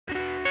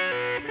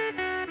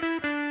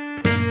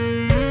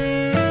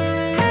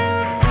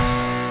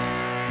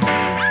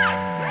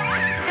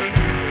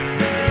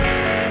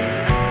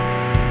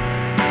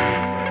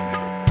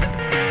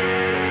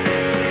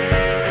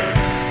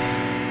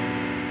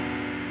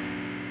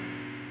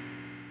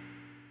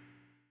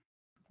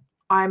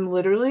I'm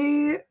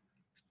literally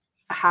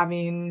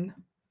having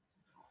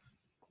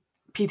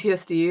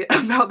PTSD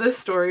about this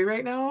story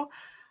right now.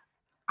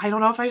 I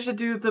don't know if I should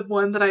do the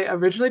one that I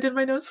originally did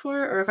my notes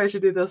for or if I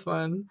should do this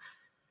one.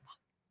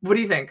 What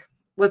do you think?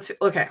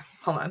 Okay,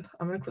 hold on.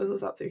 I'm gonna close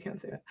this out so you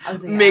can't see it.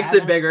 Makes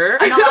it bigger.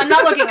 I'm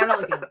not looking.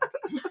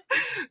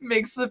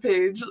 Makes the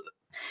page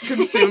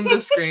consume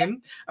the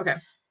screen. Okay.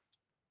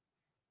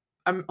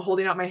 I'm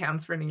holding out my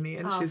hands for Nini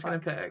and she's gonna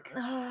pick.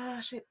 Oh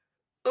shit.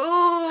 Ooh.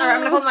 Alright, I'm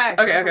gonna close my eyes.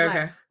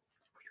 Okay.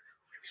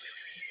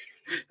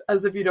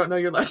 As if you don't know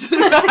your left and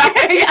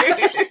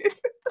right.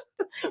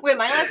 Wait,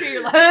 my left or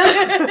your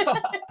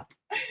left?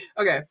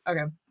 Okay.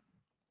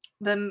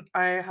 Then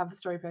I have the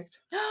story picked.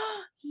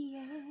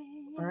 Yay.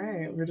 All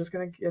right, we're just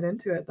gonna get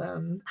into it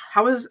then.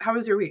 How was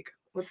your week?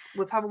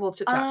 Let's have a little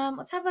chit chat.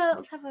 Let's have a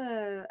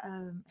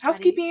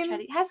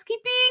housekeeping.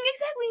 Housekeeping,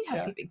 exactly. We need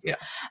housekeeping too. Yeah.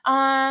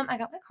 I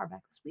got my car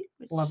back this week.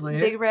 Which Lovely.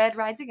 Big Red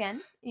rides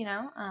again. Very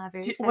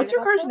excited. What's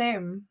your car's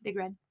name? Big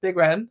Red. Big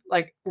Red,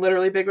 like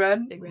literally Big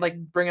Red. Big Red. Like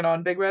Bring It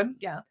On, Big Red.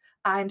 Yeah.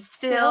 I'm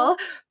still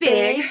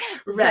Big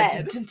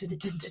Red.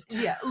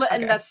 Yeah,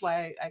 and that's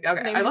why I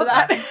named I love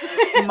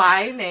that.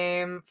 My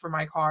name for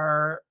my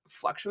car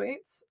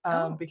fluctuates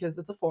because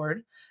it's a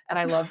Ford, and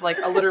I love like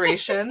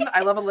alliteration. I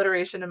love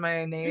alliteration in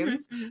my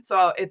names,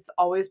 so it's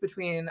always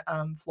between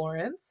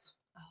Florence.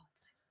 Oh,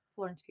 that's nice.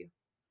 Florence Pugh.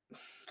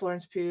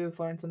 Florence Pugh,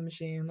 Florence and the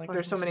Machine. Like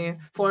Florence there's so Machine. many.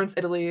 Florence,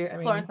 Italy.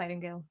 Florence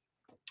Nightingale.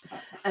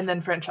 And then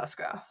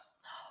Francesca.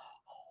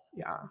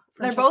 Yeah.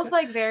 They're both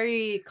like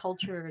very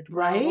cultured,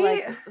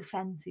 right? Like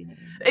fancy names.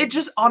 It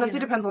just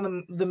honestly depends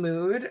on the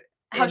mood.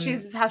 How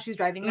she's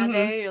driving that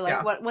day. You're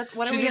like, what she's are we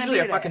gonna do? She's usually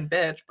a today? fucking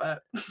bitch,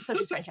 but so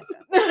she's Francesca.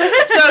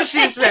 So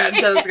she's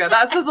Francesca.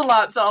 That says a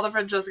lot to all the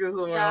Francescas in the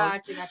world.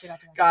 Gotcha.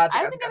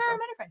 I don't think I've ever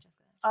met a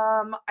Francesca.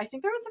 I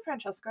think there was a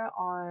Francesca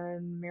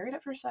on Married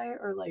at First Sight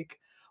or like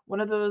one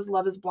of those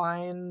Love is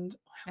Blind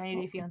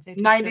 90 Day Fiancé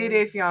 90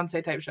 Day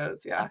Fiancé type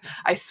shows. Yeah. Okay.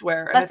 I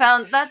swear.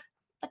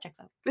 That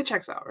checks out. It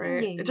checks out,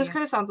 right? Yeah, it just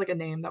kind of sounds like a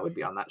name that would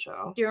be on that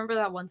show. Do you remember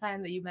that one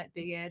time that you met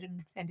Big Ed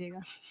in San Diego?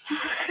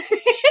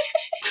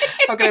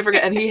 How can I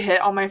forget? And he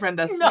hit on my friend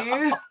Destiny.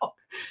 No.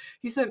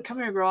 He said, "Come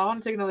here, girl. I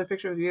want to take another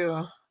picture of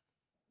you."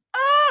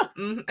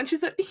 And she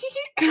said,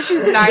 because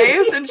she's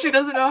nice and she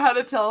doesn't know how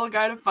to tell a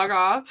guy to fuck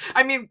off.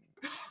 I mean,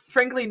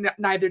 frankly,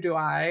 neither do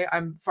I.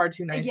 I'm far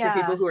too nice to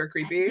people who are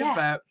creepy,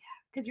 but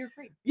because you're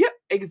afraid. Yeah,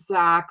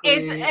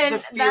 exactly. The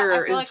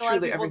fear is truly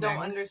everything. People don't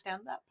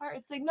understand that part.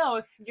 It's like, no,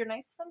 if you're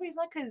nice to somebody, it's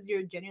not because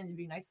you're genuinely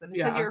being nice to them. It's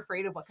because you're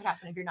afraid of what could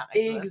happen if you're not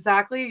nice to them.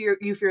 Exactly.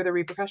 You fear the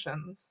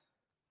repercussions.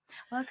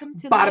 Welcome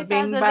to bada life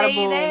bing, as a bada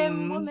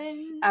they-them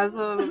woman. As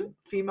a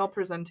female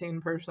presenting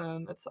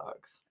person, it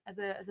sucks. As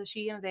a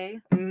she and a they.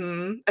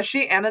 A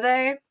she and a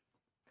they.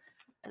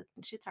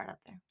 Shit's hard out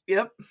there.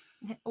 Yep.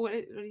 What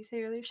did you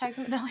say earlier?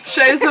 Shiza Manelli.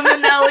 Shiza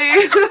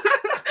Manelli.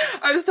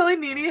 I was telling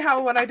Nini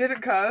how when I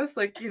didn't cuss,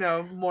 like,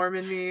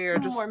 Mormon me or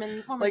just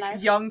Mormon like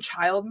life. Young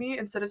child me,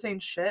 instead of saying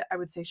shit, I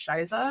would say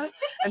Shiza.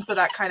 And so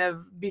that kind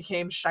of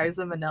became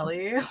Shiza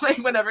Manelli, like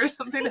whenever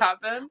something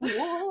happened.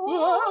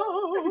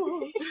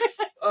 Whoa.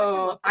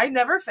 Oh, I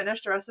never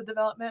finished Arrested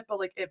Development, but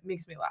like it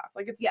makes me laugh.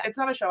 Like it's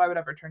not a show I would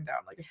ever turn down.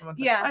 Like if someone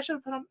said, I should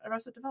have put on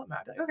Arrested Development,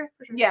 I'd be like, okay,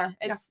 for sure.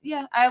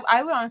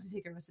 I would honestly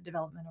take Arrested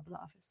Development over The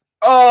Office.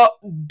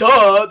 Duh.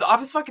 The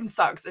Office fucking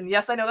sucks. And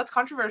yes, I know that's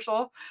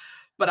controversial,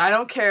 but I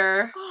don't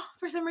care.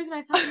 For some reason,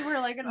 I thought you were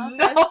like an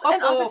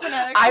Office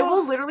fanatic. I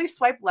will literally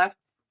swipe left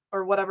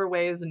or whatever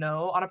way is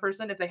no on a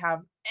person if they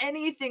have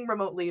anything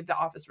remotely The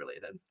Office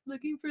related.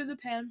 Looking for the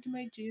Pam to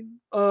my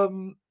gym.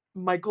 Dundler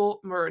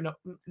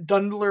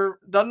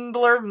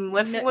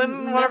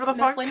Mifflin, whatever the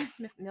fuck.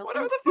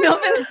 Whatever the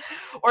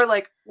fuck. Or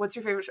like, what's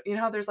your favorite show? You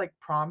know how there's like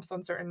prompts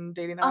on certain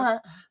dating apps?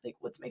 Like,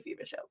 what's my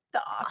favorite show?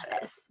 The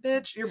Office.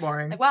 Bitch, you're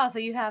boring. Like, wow, so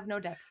you have no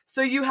depth.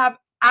 So you have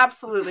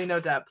absolutely no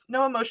depth.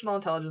 No emotional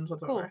intelligence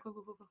whatsoever.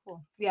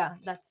 Cool. Yeah,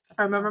 that's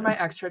I remember my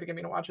ex tried to get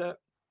me to watch it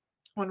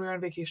when we were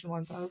on vacation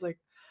once. I was like,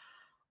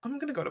 I'm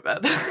gonna go to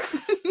bed.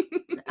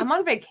 I'm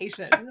on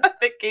vacation.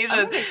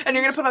 And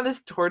you're gonna put on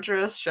this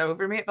torturous show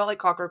for me. It felt like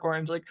Clockwork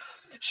Orange. Like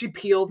she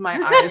peeled my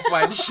eyes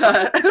wide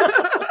shut.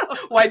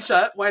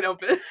 Wide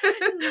open.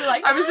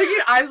 Like, I was thinking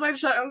Eyes Wide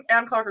Shut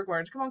and Clockwork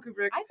Orange. Come on,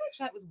 Kubrick. Eyes Wide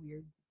Shut was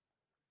weird.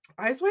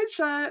 Eyes Wide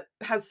Shut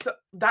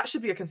that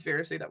should be a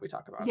conspiracy that we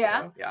talk about.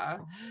 Yeah. Too. Yeah.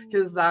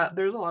 Because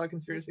there's a lot of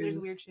conspiracies. There's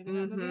weird shit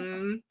in that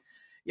movie.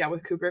 Yeah,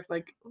 with Kubrick,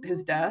 like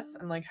his death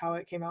and like how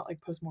it came out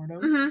like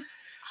post-mortem.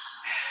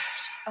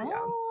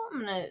 Yeah. I'm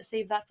gonna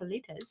save that for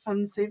later.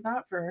 And save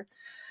that for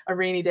a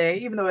rainy day,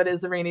 even though it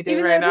is a rainy day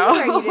right now.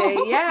 Rainy day.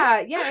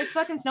 Yeah, it's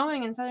fucking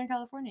snowing in Southern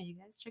California. You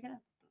guys check it out.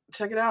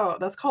 Check it out.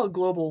 That's called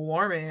global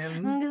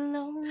warming. Oh,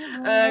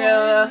 that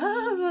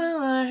was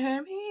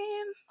better.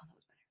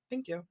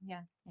 Thank you.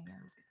 Yeah.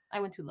 I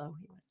went too low.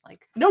 He went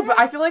like no, but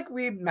I feel like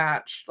we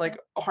matched, like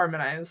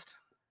harmonized.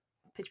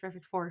 Pitch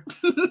Perfect 4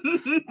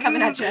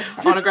 coming at you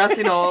on a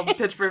grassy knoll.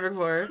 Pitch Perfect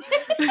 4.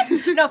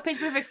 No, Pitch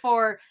Perfect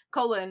 4 :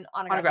 on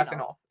a grassy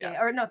knoll. Yes.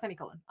 Yeah, or no,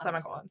 semicolon.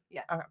 Semicolon.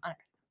 Yeah. Okay. On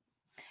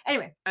a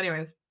grassy.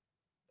 Anyways.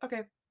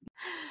 Okay.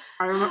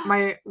 I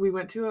remember we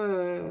went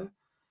to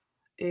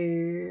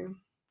a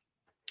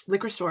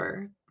liquor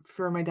store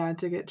for my dad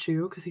to get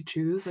chew because he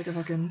chews like a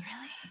fucking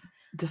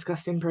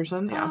disgusting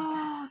person.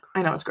 Yeah,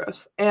 I know it's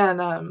gross.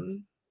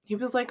 And he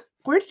was like,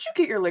 "Where did you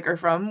get your liquor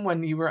from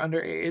when you were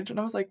underage?" And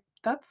I was like,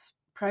 "That's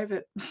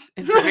private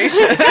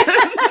information.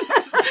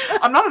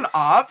 I'm not an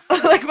op.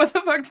 Like, what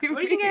the fuck do you mean?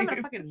 What do you think I'm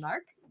a fucking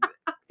narc?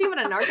 Do you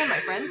want a narc on my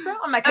friends, bro?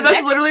 On my And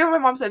that's literally what my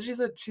mom said. She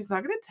said she's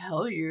not gonna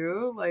tell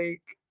you.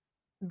 Like,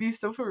 be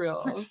so for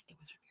real. It was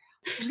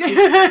from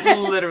your house. It's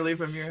literally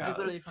from your house. It's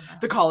literally from the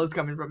house. The call is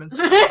coming from inside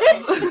the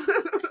house.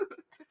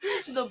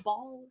 The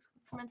ball is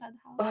from inside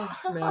the house.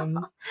 Oh man.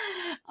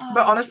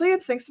 But honestly,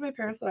 it's thanks to my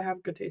parents that I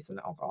have good taste in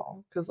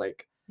alcohol. Because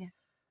like,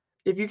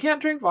 if you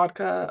can't drink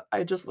vodka,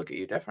 I just look at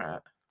you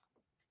different.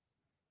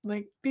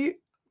 Like, be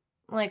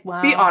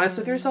honest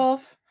with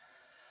yourself.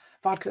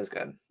 Vodka is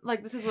good.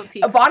 Like, this is what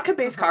people...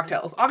 Vodka-based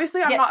cocktails.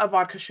 Obviously, I'm not a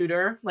vodka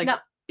shooter. Like,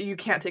 you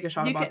can't take a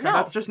shot of vodka. No.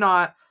 That's just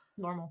not...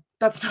 normal.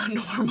 That's not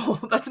normal.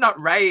 That's not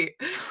right.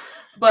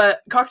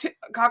 But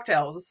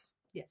cocktails.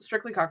 Yes.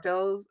 Strictly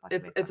cocktails.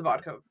 It's a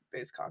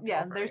vodka-based cocktail.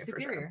 Yeah, they're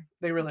superior. Sure.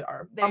 They really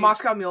are. A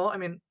Moscow Mule, I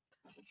mean...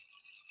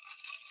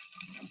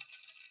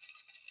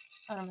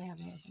 I don't really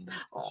have anything.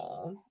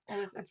 Oh.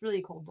 It's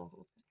really cold,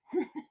 though.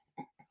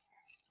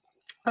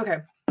 Okay.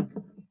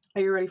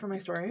 Are you ready for my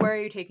story? Where are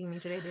you taking me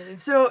today, Bailey?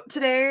 So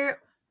today,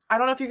 I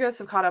don't know if you guys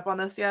have caught up on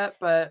this yet,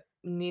 but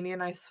Nini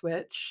and I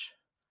switch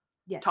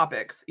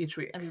topics each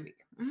week. Every week.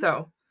 Mm-hmm.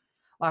 So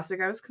last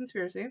week I was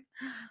conspiracy.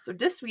 So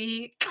this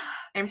week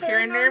I'm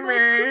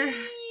paranormal.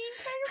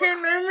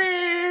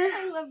 Paranormal.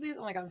 I love these.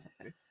 Oh my god, I'm so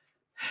excited.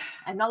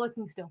 I'm not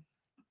looking still.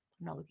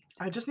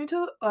 I just need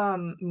to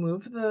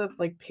move the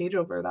page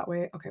over that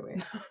way. Okay,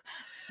 wait.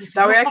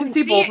 That way I can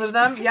see both of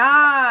them.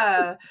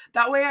 Yeah.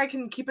 That way I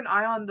can keep an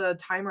eye on the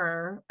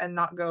timer and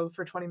not go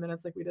for 20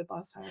 minutes like we did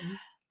last time.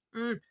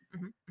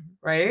 Mm-hmm.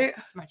 Right?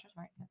 Smart.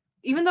 Yeah.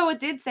 Even though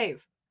it did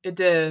save. It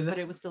did. But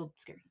it was still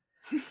scary.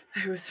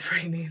 It was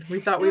frightening.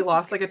 We thought we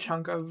lost like a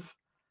chunk of...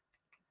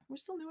 We're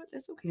still new at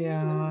this, okay?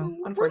 Yeah,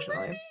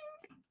 unfortunately.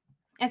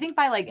 I think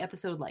by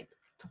episode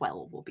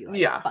 12 we'll be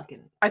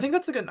fucking... I think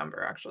that's a good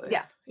number, actually.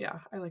 Yeah. Yeah,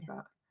 I like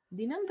that.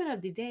 The number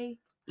of the day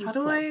is How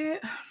do I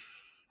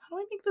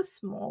make this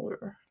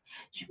smaller?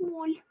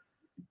 Small.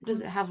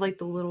 Does it have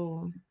the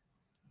little...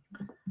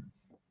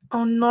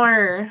 Oh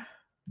no.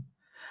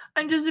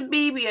 I'm just a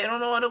baby. I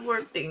don't know how to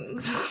work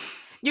things.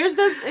 Yours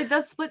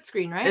does split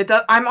screen, right? It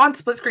does. I'm on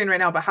split screen right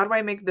now, but how do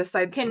I make this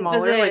side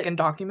smaller, in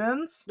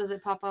documents? Does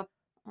it pop up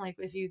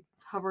if you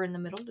hover in the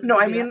middle? No,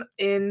 I mean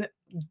in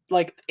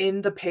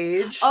the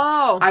page.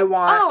 Oh. I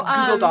want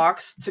Google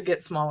Docs to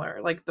get smaller,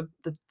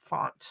 the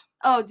font.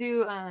 Oh,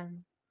 do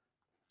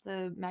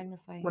the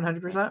magnify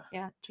 100%?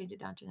 Yeah, change it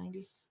down to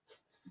 90.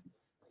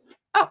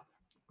 Oh.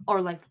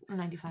 Or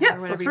 95 yes,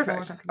 or whatever.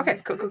 That's perfect.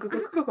 Okay, cool.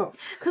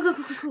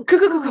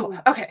 Cool.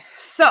 Okay,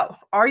 so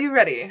are you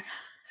ready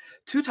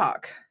to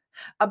talk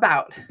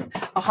about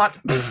a haunt?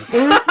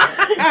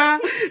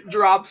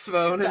 Drops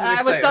phone.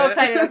 I was so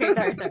excited. Okay,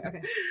 sorry.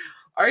 Okay.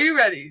 Are you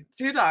ready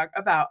to talk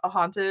about a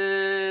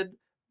haunted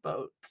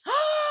boat?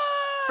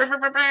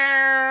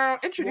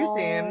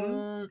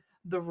 Introducing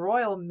the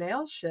Royal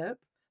Mail Ship,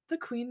 the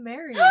Queen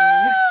Mary.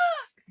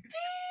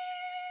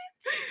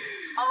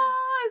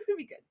 Oh, it's gonna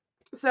be good.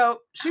 So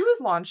she was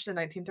launched in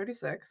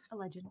 1936. A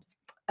legend.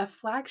 A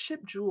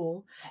flagship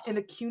jewel in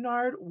the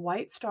Cunard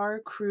White Star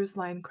Cruise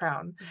Line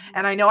crown.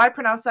 And I know I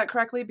pronounced that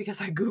correctly because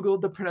I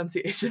Googled the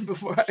pronunciation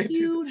before I did.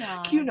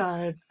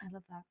 Cunard. I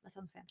love that. That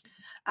sounds fancy.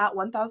 At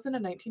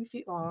 1,019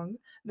 feet long,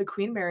 the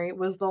Queen Mary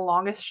was the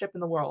longest ship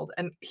in the world.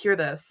 And hear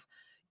this,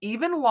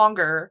 even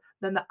longer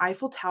than the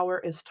Eiffel Tower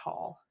is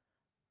tall.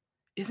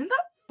 Isn't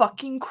that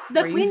fucking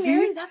crazy? The Queen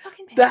Mary is that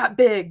fucking big? That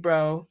big,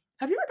 bro.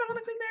 Have you ever been on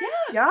the Queen Mary?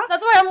 Yeah.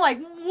 That's why I'm like,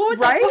 what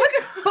the fuck?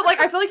 But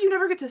I feel like you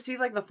never get to see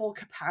the full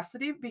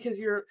capacity because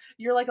you're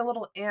like a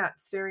little ant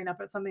staring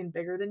up at something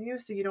bigger than you,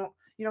 so you don't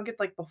get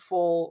the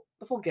full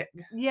gig.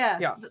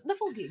 Yeah. The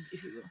full gig,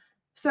 if you will.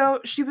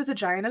 So she was a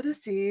giant of the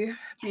sea,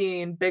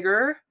 being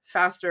bigger,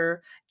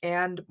 faster,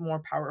 and more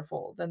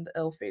powerful than the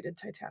ill-fated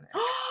Titanic.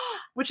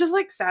 Which is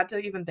sad to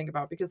even think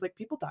about because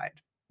people died.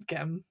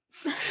 Kim,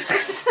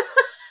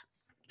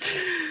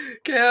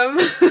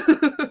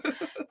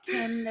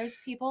 there's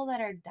people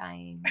that are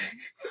dying.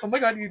 Oh my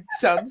god, you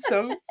sound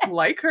so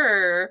like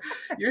her.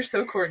 You're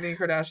so Kourtney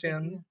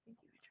Kardashian.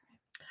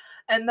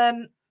 And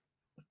then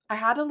I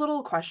had a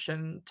little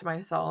question to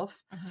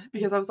myself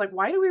because I was like,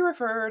 why do we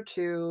refer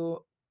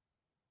to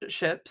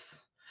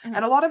ships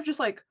and a lot of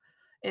just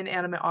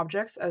inanimate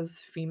objects as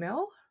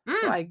female?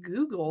 So I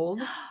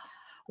Googled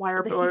why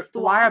are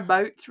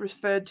boats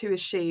referred to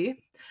as she,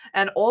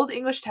 and old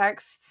English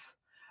texts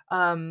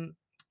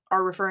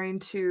are referring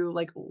to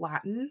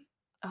Latin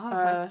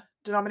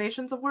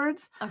denominations of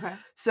words. Okay.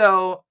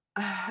 So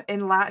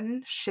in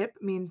Latin, ship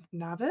means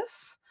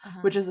navis,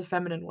 which is a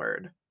feminine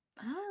word.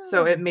 Oh.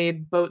 So it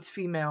made boats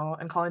female,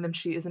 and calling them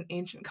she is an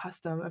ancient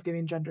custom of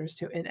giving genders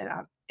to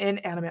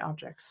inanimate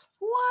objects.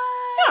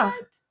 What? Yeah.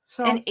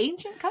 So an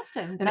ancient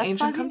custom. An That's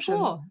ancient fucking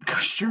cool.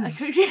 Costume. An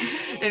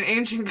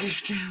ancient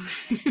costume.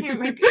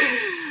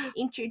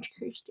 Ancient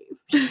costume.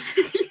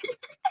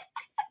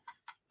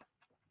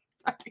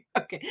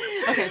 Okay.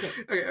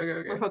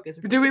 We're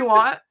focused. Do we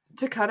want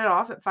to cut it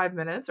off at 5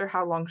 minutes, or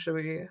how long should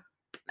we?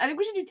 I think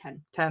we should do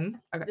 10.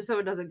 10? Okay. Just so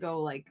it doesn't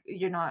go like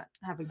you're not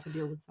having to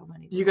deal with so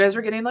many. You guys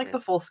are getting like the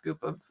full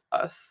scoop of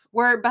us.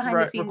 We're behind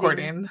the scenes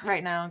recording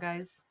right now,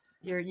 guys.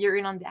 You're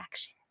in on the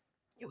action.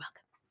 You're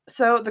welcome.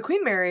 So the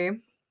Queen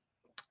Mary,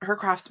 her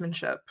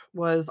craftsmanship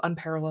was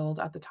unparalleled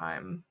at the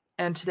time,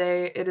 and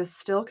today it is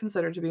still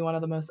considered to be one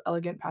of the most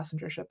elegant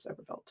passenger ships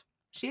ever built.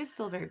 She is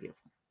still very beautiful.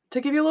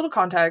 To give you a little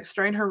context,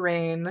 during her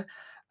reign,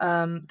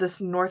 this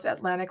North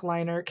Atlantic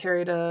liner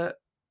carried a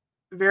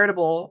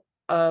veritable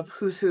of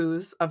who's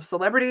who's of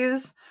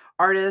celebrities,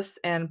 artists,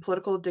 and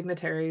political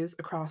dignitaries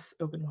across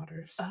open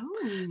waters.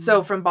 Oh.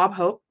 So from Bob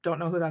Hope, don't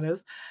know who that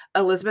is,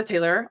 Elizabeth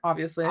Taylor,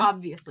 obviously,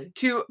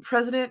 to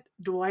President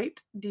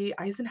Dwight D.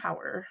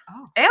 Eisenhower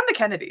and the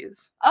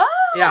Kennedys. Oh,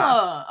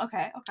 yeah.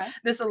 Okay.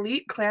 This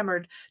elite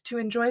clamored to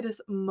enjoy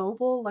this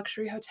mobile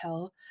luxury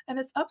hotel and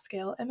its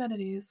upscale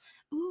amenities.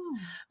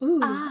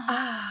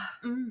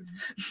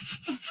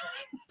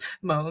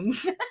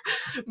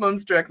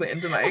 Moans directly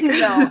into Mike.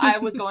 No, I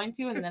was going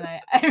to, and then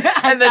I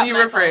and then you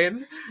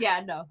refrained.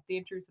 Yeah, no, the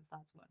intrusive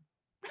thoughts won.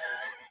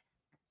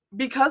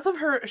 Because of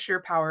her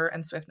sheer power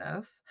and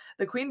swiftness,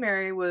 the Queen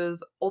Mary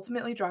was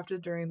ultimately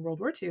drafted during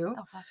World War II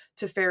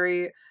to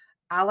ferry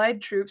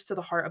Allied troops to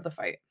the heart of the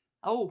fight.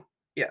 Oh.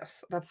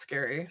 Yes, that's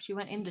scary. She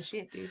went in the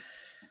shit, dude.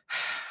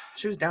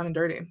 She was down and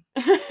dirty.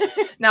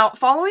 Now,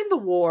 following the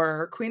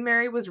war, Queen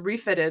Mary was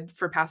refitted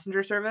for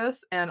passenger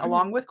service, and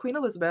along with Queen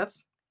Elizabeth,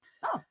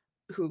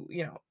 who,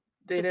 you know,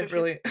 they didn't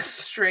really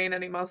strain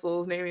any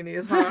muscles naming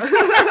these, huh?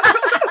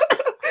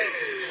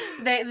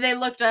 They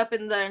looked up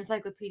in the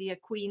encyclopedia,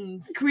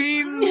 Queens,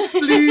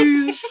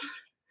 please.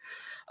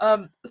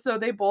 So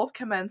they both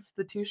commenced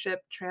the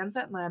two-ship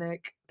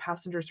transatlantic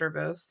passenger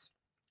service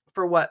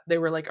for what they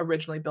were like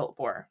originally built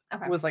for.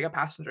 It was like a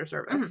passenger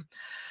service.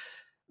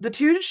 The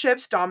two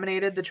ships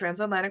dominated the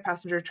transatlantic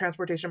passenger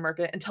transportation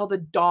market until the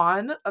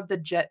dawn of the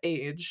jet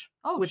age,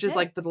 which is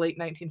like the late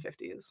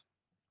 1950s.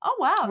 Oh,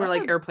 wow. Where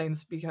like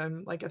airplanes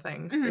become like a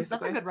thing, basically.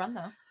 That's a good run,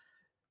 though.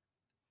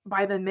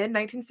 By the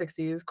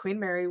mid-1960s, Queen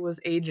Mary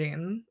was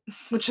aging,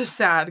 which is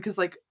sad because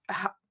like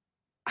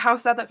how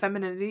sad that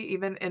femininity,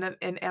 even in an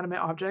inanimate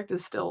object,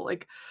 is still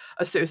like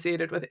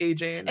associated with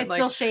aging. It's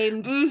still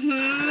shamed.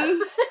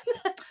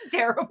 That's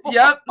terrible.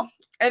 Yep.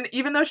 And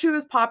even though she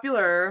was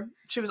popular,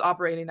 she was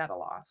operating at a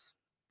loss.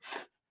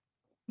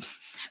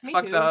 It's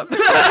fucked up.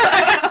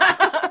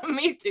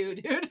 Me too,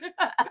 dude.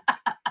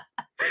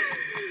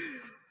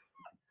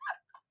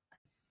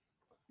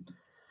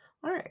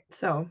 All right.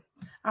 So,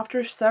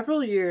 after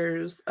several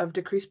years of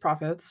decreased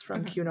profits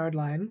from Cunard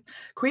Line,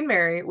 Queen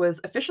Mary was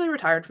officially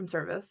retired from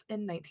service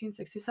in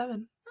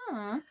 1967.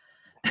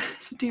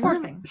 Poor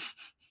thing.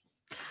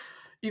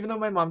 Even though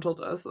my mom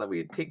told us that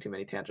we'd take too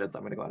many tangents,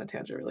 I'm going to go on a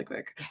tangent really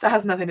quick. Yes. That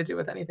has nothing to do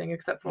with anything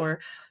except for,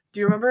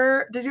 did you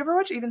ever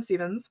watch Even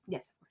Stevens?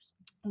 Yes, of course.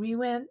 We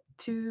went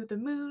to the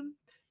moon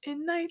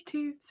in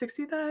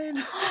 1969.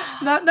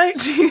 Not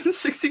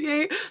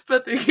 1968,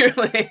 but the year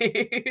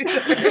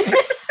later.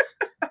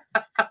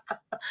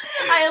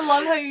 I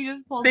love how you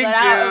just pulled that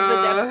out of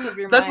the depths of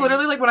your mind. That's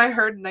literally like when I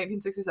heard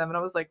 1967, I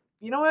was like,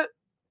 you know what?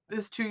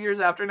 This 2 years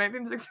after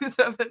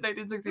 1967,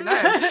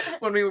 1969,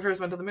 when we first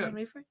went to the moon. When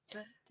we first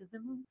went to the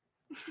moon.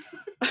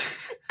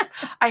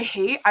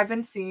 I've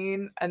been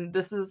seeing, and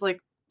this is like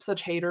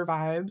such hater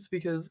vibes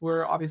because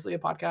we're obviously a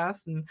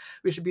podcast and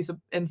we should be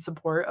in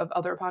support of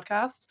other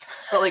podcasts.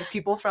 But like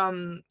people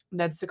from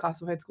Ned's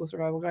Declassified School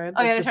Survival Guide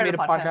just made a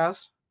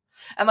podcast.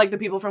 And like the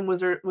people from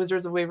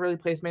Wizards of Waverly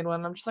Place made one.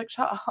 And I'm just like,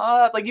 shut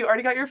up. Like you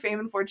already got your fame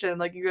and fortune.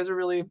 Like you guys are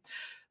really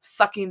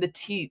sucking the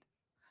teat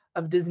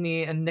of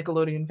Disney and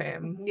Nickelodeon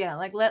fame. Yeah,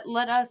 like let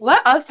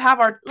us have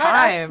our time.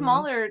 Let us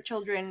smaller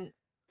children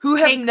who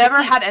have never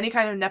had any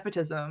kind of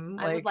nepotism.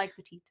 I would like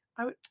the teat.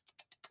 I would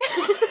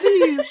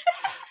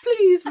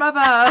please,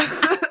 mother.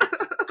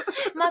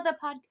 Mother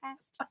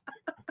podcast.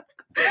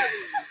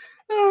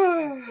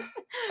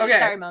 Okay.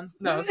 Sorry, Mom.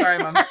 No, sorry,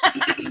 Mom.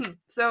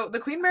 So the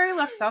Queen Mary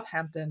left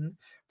Southampton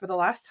for the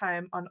last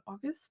time on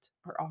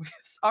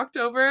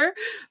October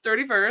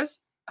 31st.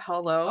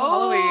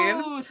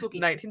 Halloween, spooky.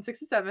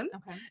 1967,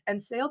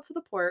 and sailed to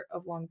the port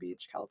of Long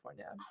Beach,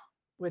 California,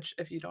 which,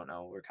 if you don't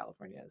know where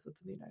California is,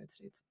 it's in the United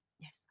States.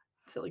 Yes.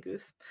 Silly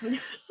goose.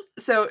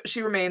 So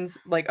she remains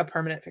like a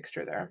permanent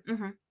fixture there.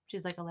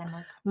 She's like a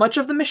landmark. Much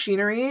of the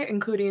machinery,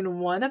 including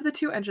one of the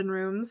 2 engine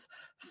rooms,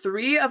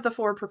 3 of the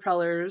 4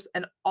 propellers,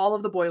 and all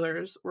of the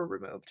boilers were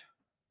removed.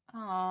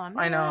 Oh, man.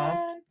 I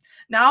know.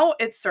 Now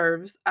it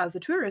serves as a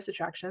tourist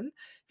attraction,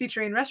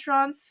 featuring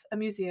restaurants, a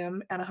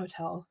museum, and a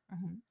hotel.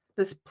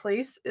 This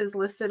place is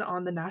listed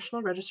on the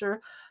National Register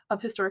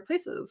of Historic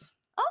Places.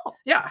 Oh.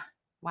 Yeah.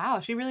 Wow,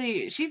 she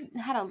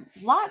had a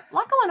lot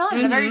going on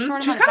in a very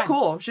short amount of time. She's kind of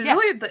cool. She's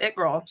really the it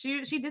girl.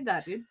 She did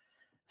that, dude.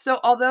 So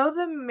although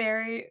the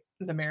Mary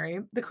the Mary.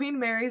 The Queen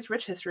Mary's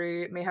rich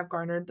history may have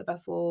garnered the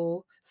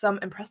vessel some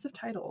impressive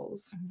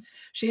titles.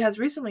 She has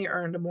recently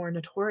earned a more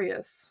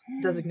notorious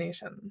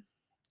designation.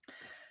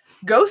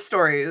 Ghost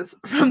stories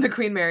from the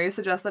Queen Mary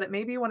suggest that it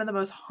may be one of the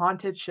most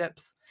haunted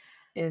ships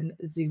in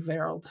the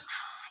world.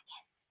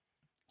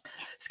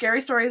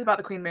 Scary stories about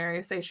the Queen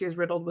Mary say she is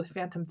riddled with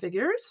phantom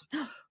figures,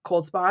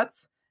 cold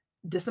spots,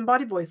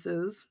 disembodied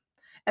voices,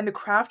 and the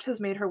craft has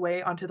made her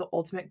way onto the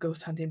ultimate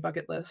ghost hunting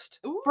bucket list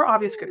for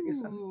obvious good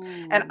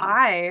reason. And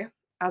I,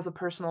 as a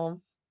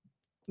personal,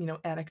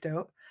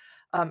 anecdote,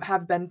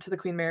 have been to the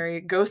Queen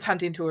Mary ghost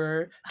hunting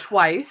tour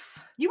twice.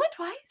 You went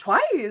twice?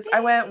 Twice. I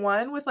went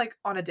one with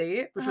on a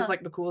date, which was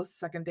the coolest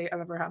second date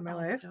I've ever had in my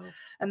life.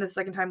 And the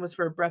second time was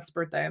for Brett's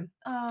birthday.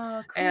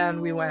 Oh, cool.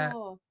 And we went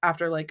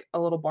after a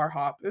little bar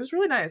hop. It was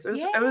really nice.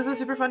 It was a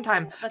super fun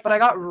time. But I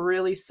got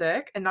really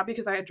sick, and not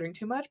because I had drank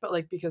too much, but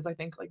because I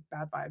think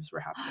bad vibes were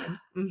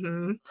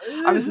happening.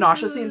 I was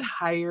nauseous the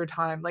entire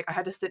time. I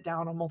had to sit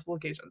down on multiple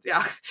occasions.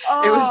 Yeah.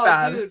 It was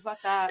bad. Dude,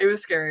 fuck that. It was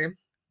scary.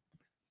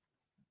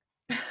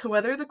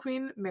 Whether the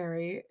Queen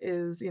Mary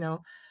is,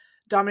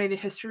 dominating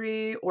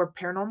history or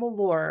paranormal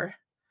lore,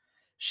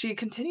 she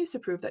continues to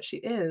prove that she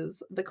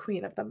is the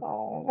queen of them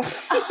all.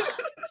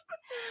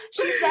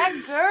 She's that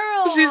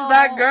girl. She's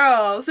that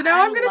girl. So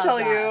now I'm going to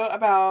tell you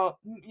about,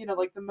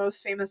 the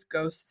most famous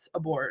ghosts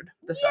aboard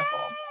this vessel.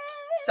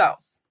 So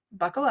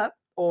buckle up,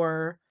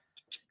 or,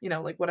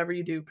 whatever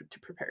you do to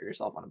prepare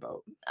yourself on a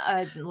boat.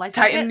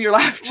 Tighten your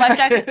life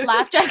jacket.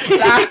 Life jacket.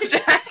 Life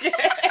jacket.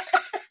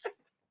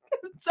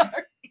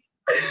 Sorry.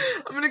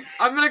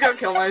 I'm gonna go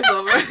kill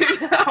myself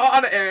right now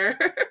on air.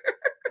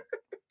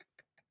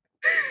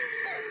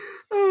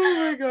 Oh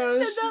my gosh.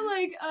 You said that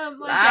like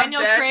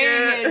Daniel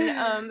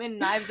Craig in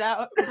Knives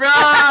Out.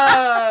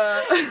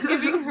 Bruh!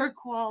 Giving her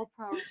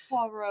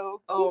Poirot.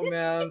 Oh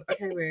man.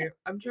 Okay, wait.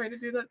 I'm trying to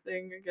do that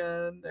thing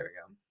again. There we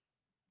go.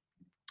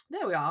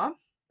 There we are.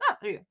 Oh,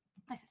 there you go.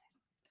 Nice.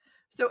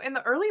 So in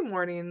the early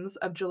mornings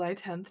of July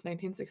 10th,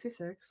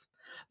 1966,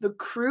 the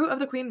crew of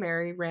the Queen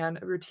Mary ran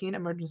a routine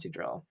emergency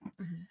drill.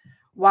 Mm-hmm.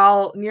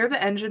 While near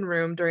the engine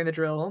room during the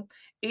drill,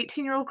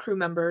 18-year-old crew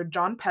member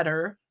John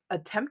Petter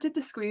attempted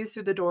to squeeze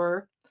through the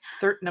door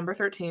number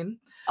 13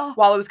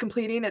 while it was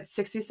completing its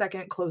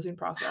 60-second closing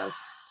process.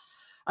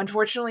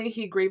 Unfortunately,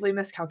 he gravely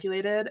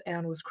miscalculated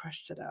and was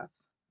crushed to death.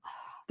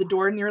 The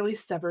door nearly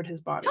severed his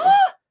body.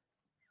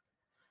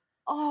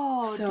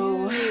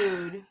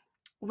 Dude.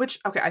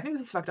 I think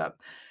this is fucked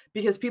up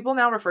because people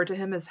now refer to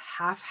him as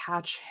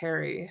Half-Hatch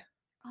Harry.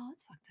 Oh,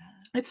 that's fucked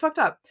up. It's fucked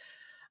up.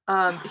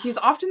 He's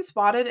often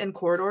spotted in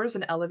corridors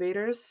and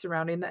elevators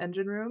surrounding the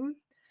engine room,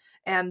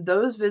 and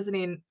those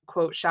visiting,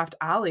 quote, Shaft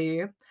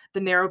Alley, the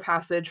narrow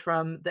passage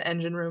from the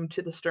engine room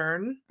to the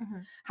stern,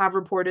 have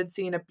reported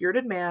seeing a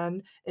bearded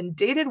man in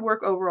dated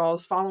work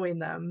overalls following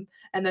them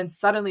and then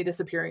suddenly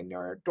disappearing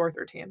near door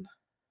 13.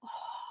 Oh,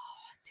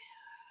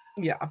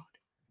 dude. Yeah.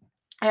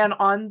 And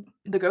on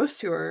the ghost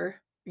tour,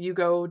 you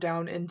go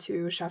down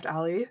into Shaft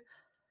Alley,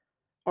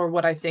 or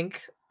what I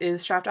think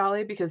is Shaft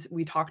Alley, because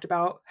we talked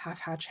about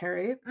Half-Hatch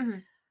Harry.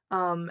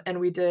 And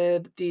we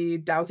did the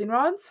dowsing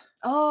rods.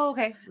 Oh,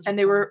 okay. And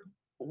they were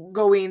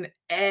going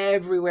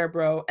everywhere,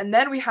 bro. And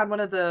then we had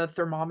one of the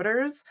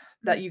thermometers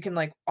that you can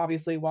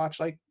obviously watch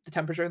the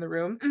temperature in the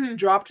room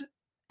dropped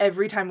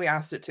every time we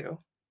asked it to.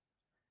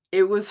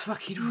 It was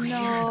fucking weird.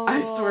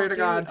 I swear to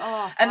God.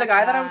 Oh, and the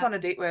guy that I was on a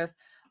date with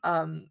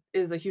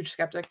is a huge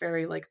skeptic,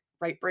 very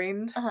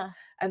right-brained.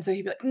 And so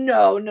he'd be like,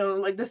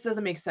 no, this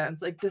doesn't make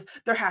sense. This,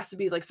 there has to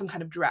be some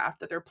kind of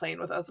draft that they're playing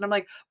with us. And I'm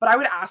like, but I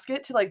would ask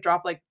it to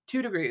drop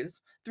 2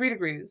 degrees, 3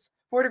 degrees,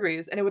 4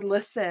 degrees, and it would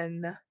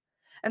listen.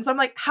 And so I'm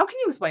like, how can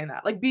you explain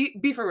that?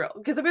 Be for real.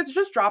 Because if it's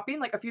just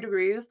dropping a few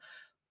degrees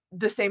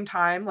the same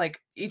time,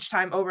 each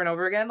time over and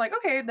over again,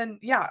 okay, then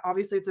yeah,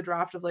 obviously it's a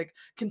draft of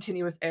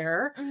continuous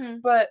air.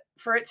 But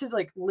for it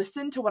to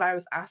listen to what I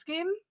was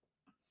asking,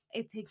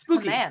 it takes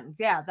spooky.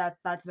 Commands. Yeah,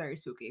 that's very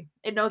spooky.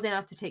 It knows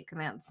enough to take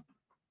commands.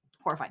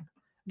 Horrifying.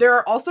 There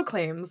are also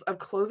claims of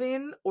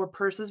clothing or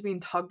purses being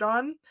tugged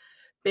on,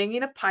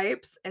 banging of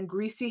pipes, and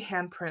greasy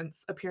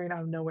handprints appearing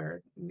out of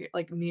nowhere,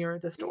 near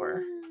this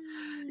door.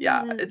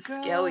 Yeah, it's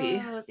scary.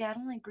 Yeah, I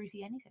don't like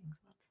greasy anything, so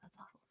that's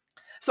awful.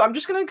 So I'm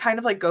just gonna kind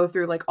of go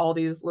through all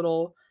these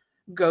little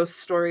ghost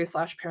stories /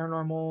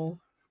 paranormal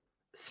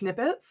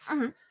snippets.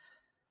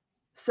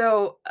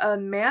 So a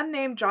man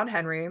named John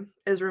Henry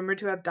is rumored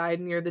to have died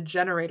near the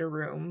generator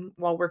room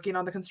while working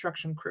on the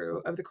construction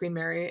crew of the Queen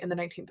Mary in the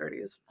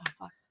 1930s. Oh,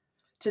 fuck.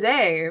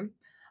 Today,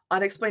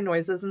 unexplained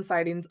noises and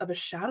sightings of a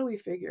shadowy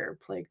figure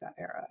plague that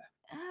era.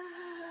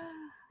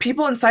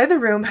 People inside the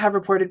room have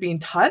reported being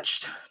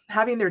touched,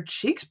 having their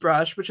cheeks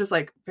brushed, which is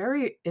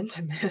very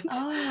intimate.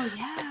 Oh,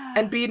 yeah.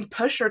 And being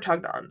pushed or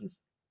tugged on.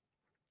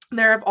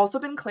 There have also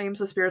been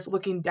claims of spirits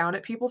looking down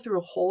at people through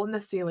a hole in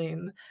the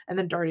ceiling and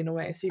then darting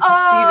away, so you can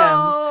see them.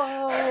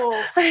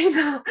 I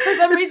know. For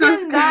some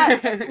reason,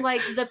 that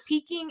like the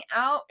peeking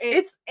out,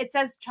 it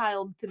says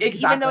child to me,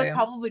 even though it's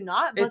probably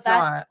not. But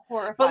that's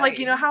horrifying. But like,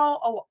 you know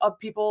how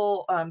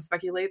people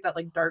speculate that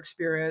like dark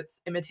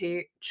spirits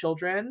imitate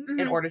children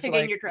in order to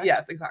gain your trust.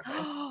 Yes, exactly.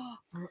 I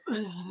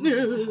don't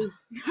know.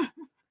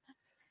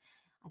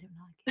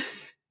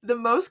 The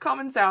most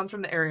common sounds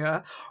from the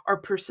area are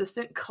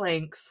persistent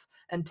clanks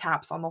and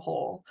taps on the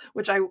hull,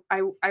 which I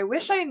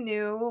wish I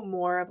knew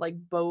more of like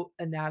boat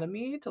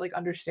anatomy to like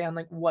understand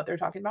like what they're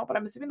talking about, but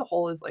I'm assuming the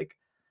hull is like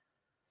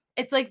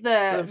it's like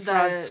the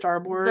front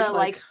starboard, the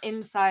like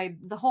inside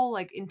the whole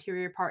like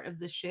interior part of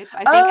the ship.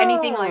 I think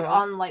anything like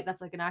on like that's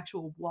like an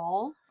actual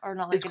wall or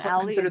not like an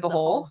alley considered is the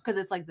hull because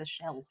it's like the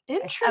shell.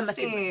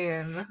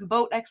 Interesting.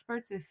 Boat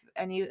experts, if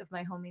any of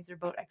my homies are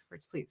boat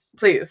experts, please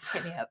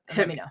hit me up and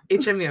let me know.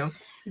 HMU.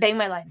 Bang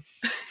my line.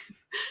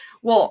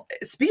 Well,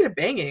 speaking of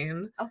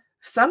banging,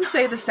 some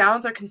say the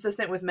sounds are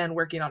consistent with men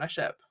working on a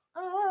ship.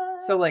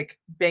 So like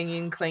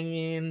banging,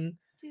 clanging,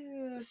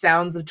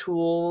 sounds of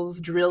tools,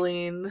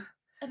 drilling.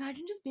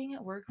 Imagine just being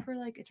at work for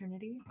like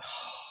eternity.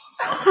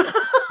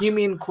 You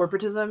mean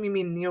corporatism? You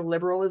mean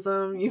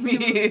neoliberalism? You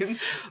mean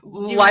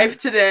life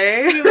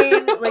today? You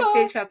mean late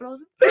stage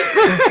capitalism?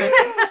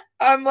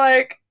 I'm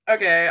like,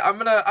 okay,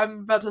 I'm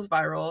about to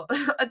spiral.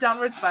 A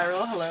downward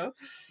spiral. Hello.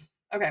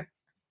 Okay.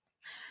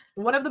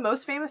 One of the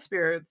most famous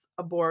spirits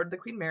aboard the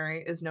Queen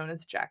Mary is known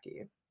as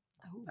Jackie.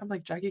 Oh. I'm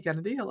like, Jackie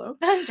Kennedy, hello?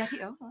 Jackie,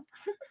 oh.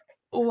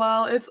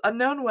 While it's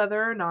unknown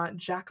whether or not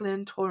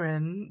Jacqueline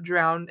Torin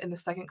drowned in the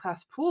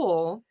second-class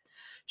pool,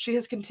 she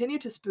has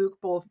continued to spook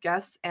both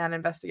guests and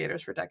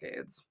investigators for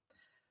decades.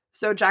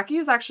 So Jackie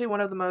is actually one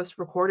of the most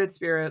recorded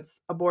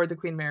spirits aboard the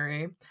Queen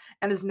Mary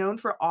and is known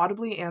for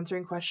audibly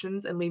answering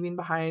questions and leaving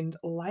behind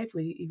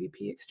lively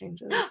EVP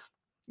exchanges.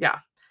 Yeah.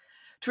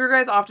 Tour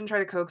guides often try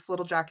to coax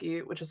little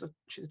Jackie, she's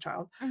a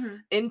child,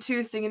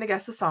 into singing the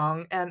guests a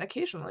song, and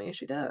occasionally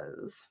she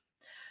does.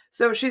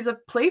 So she's a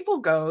playful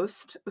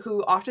ghost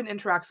who often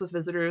interacts with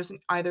visitors in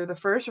either the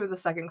first or the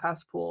second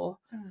class pool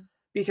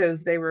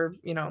because they were,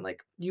 you know,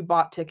 like you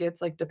bought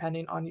tickets, like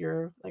depending on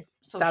your like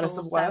status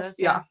of wealth.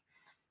 Yeah.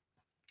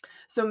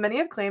 So many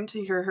have claimed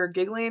to hear her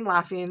giggling,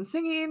 laughing,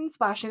 singing,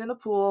 splashing in the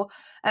pool,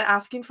 and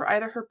asking for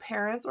either her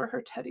parents or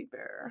her teddy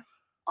bear.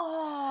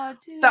 Oh,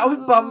 dude. That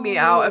would bum me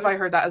out if I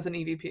heard that as an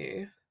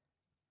EVP.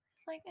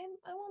 Like,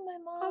 I want my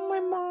mom. I want my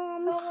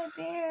mom. I want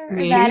my bear.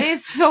 Me. That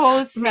is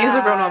so sad. Me as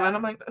a grown woman,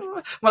 I'm like,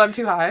 when I'm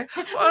too high,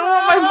 I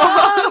want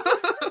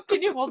my mom.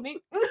 Can you hold me?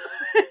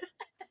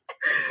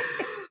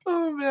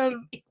 Oh,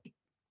 man.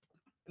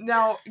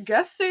 Now,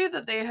 guests say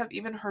that they have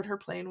even heard her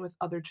playing with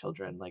other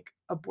children, like,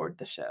 aboard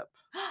the ship.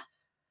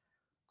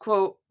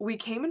 Quote, "We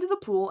came into the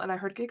pool and I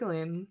heard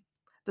giggling.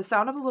 The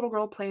sound of a little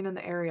girl playing in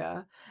the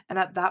area, and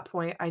at that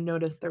point I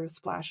noticed there was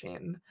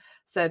splashing,"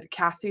 said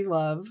Kathy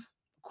Love,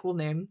 cool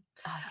name,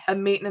 a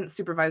maintenance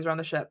supervisor on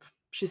the ship.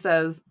 She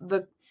says,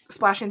 "The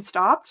splashing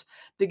stopped,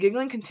 the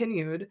giggling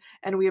continued,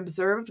 and we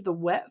observed the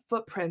wet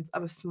footprints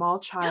of a small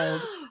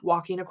child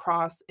walking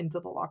across into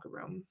the locker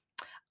room.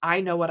 I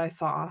know what I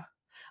saw.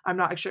 I'm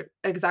not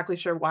exactly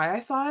sure why I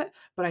saw it,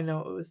 but I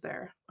know it was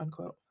there,"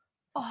 unquote.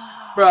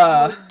 Oh,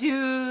 bruh.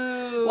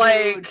 Dude.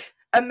 Like,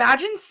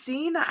 imagine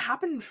seeing that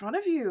happen in front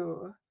of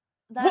you.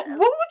 What would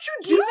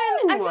you do?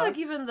 I feel like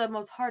even the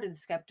most hardened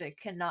skeptic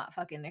cannot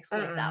fucking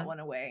explain that one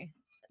away.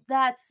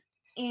 That's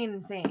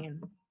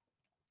insane.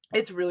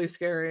 It's really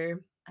scary.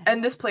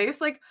 And this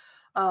place, like,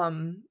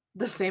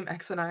 the same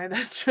ex and I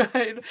that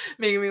tried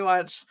making me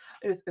watch,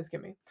 it's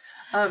Gummy.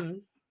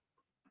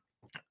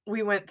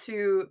 We went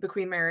to the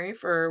Queen Mary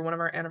for one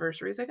of our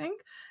anniversaries, I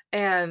think,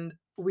 and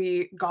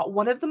we got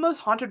one of the most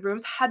haunted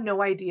rooms, had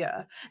no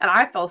idea. And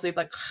I fell asleep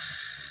like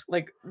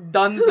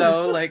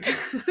dunzo, like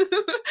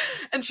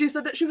and she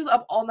said that she was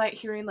up all night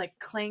hearing like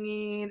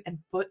clanging and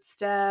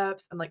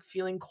footsteps and like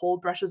feeling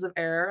cold brushes of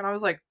air. And I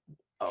was like,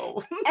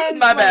 oh, and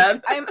my like,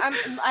 bad.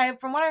 I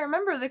from what I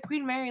remember, the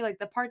Queen Mary, like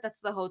the part that's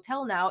the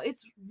hotel now,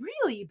 it's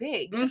really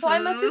big. So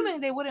I'm assuming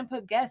they wouldn't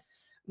put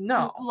guests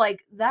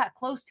like that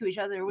close to each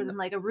other within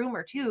like a room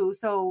or two.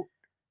 So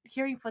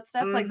hearing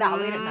footsteps like that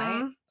late at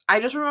night. I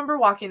just remember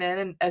walking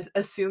in and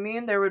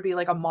assuming there would be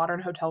like a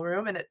modern hotel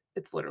room, and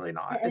it's literally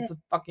not. It's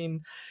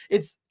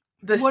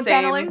the wood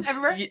same paneling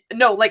everywhere.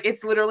 No, like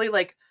it's literally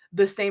like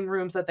the same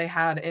rooms that they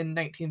had in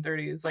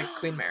 1930s, like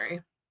Queen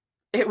Mary.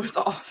 It was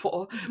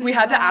awful. Bizarre. We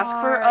had to ask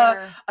for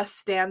a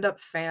stand-up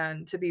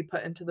fan to be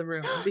put into the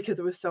room because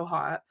it was so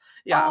hot.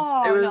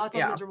 Yeah, it was.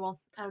 No,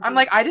 miserable. I'm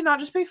like, I did not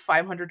just pay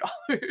 $500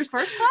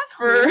 first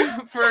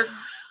class for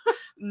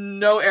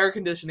no air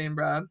conditioning,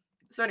 bruh.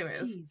 So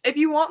anyways, if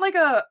you want like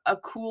a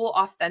cool,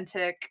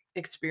 authentic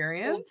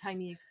experience,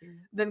 old-timey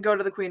experience, then go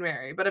to the Queen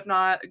Mary. But if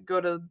not, go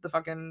to the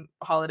fucking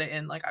Holiday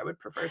Inn like I would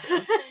prefer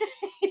to.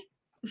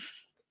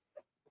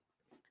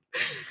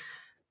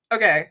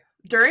 Okay,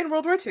 During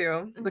World War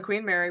II, the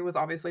Queen Mary was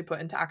obviously put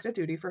into active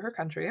duty for her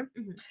country.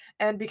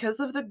 And because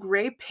of the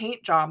gray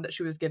paint job that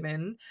she was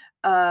given,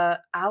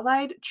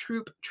 Allied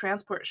troop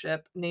transport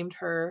ship named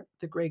her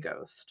the Grey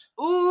Ghost.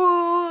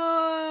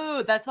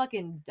 Ooh, that's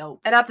fucking dope.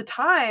 And at the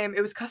time,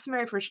 it was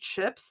customary for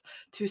ships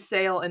to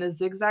sail in a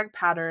zigzag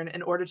pattern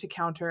in order to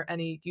counter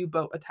any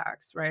U-boat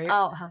attacks, right?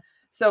 Oh,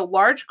 So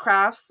larger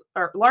craft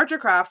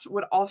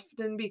would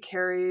often be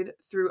carried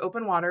through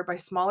open water by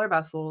smaller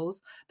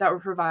vessels that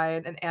would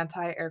provide an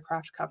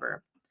anti-aircraft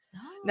cover.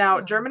 Now,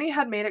 Germany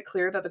had made it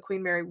clear that the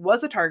Queen Mary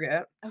was a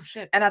target. Oh,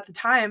 shit. And at the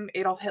time,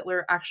 Adolf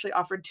Hitler actually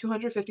offered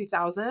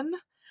 $250,000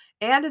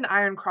 and an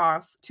Iron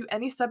Cross to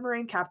any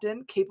submarine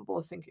captain capable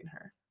of sinking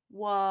her.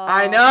 Whoa.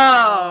 I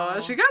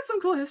know. She got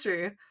some cool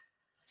history.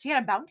 She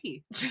had a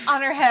bounty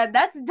on her head.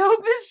 That's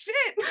dope as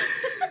shit.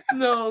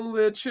 No,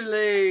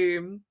 literally.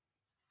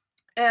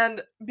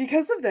 And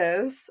because of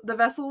this, the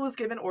vessel was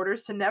given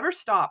orders to never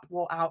stop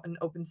while out in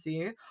open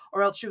sea,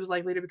 or else she was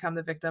likely to become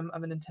the victim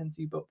of an intense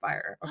U-boat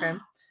fire. Okay.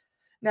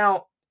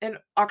 Now, in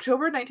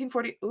October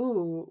 1940,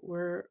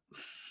 we're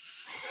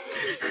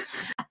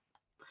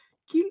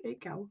cute a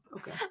cow.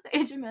 Okay.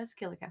 HMS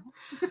Kill a Cow.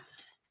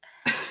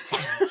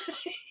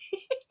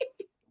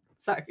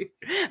 Sorry.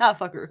 Oh,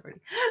 fuck, we're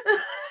recording.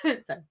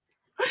 Sorry.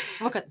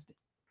 We'll cut this bit.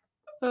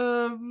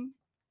 In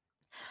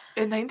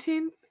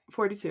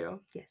 1942,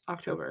 yes,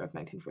 October of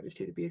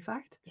 1942 to be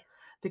exact, yes,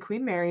 the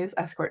Queen Mary's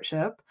escort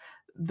ship,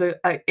 the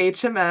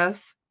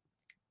HMS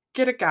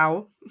Get a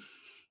Cow.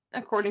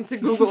 According to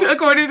Google.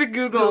 According to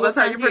Google, that's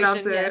how you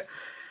pronounce it. Yes.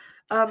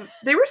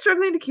 They were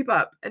struggling to keep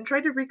up and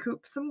tried to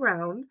recoup some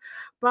ground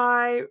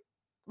by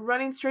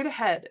running straight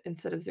ahead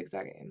instead of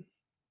zigzagging.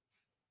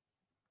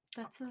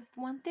 That's the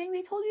one thing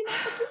they told you not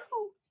to do.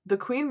 The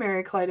Queen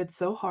Mary collided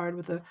so hard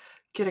with the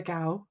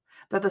Curaçao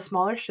that the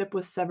smaller ship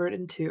was severed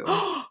in two.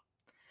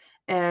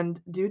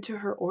 And due to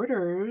her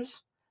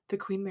orders, the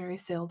Queen Mary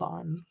sailed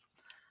on.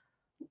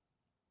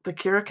 The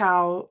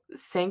Curaçao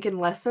sank in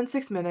less than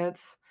 6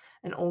 minutes,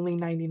 and only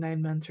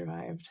 99 men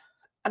survived.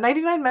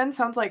 99 men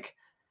sounds like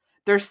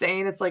they're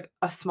saying it's like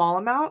a small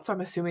amount, so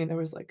I'm assuming there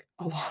was like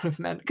a lot of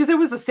men. Because it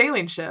was a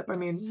sailing ship. I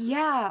mean...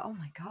 Yeah, oh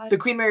my god. The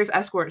Queen Mary's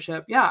escort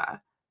ship, yeah.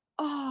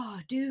 Oh,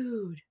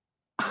 dude.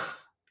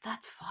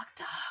 That's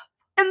fucked up.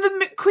 And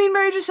the Queen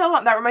Mary just sailed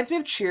on. That reminds me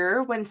of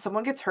Cheer, when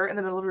someone gets hurt in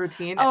the middle of a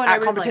routine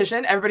at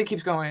competition, like, everybody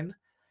keeps going.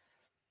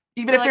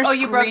 Even if they're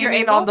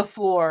screaming on the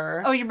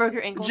floor. Oh, you broke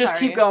your ankle? Just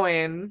keep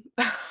going.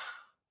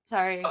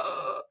 Sorry.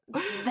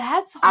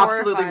 That's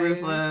horrifying. Absolutely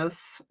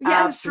ruthless.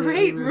 Yeah,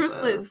 straight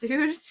ruthless,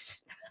 dude.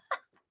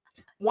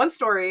 One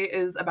story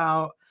is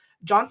about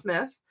John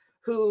Smith,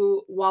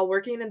 who, while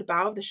working in the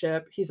bow of the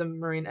ship, he's a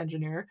marine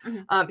engineer,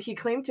 he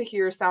claimed to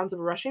hear sounds of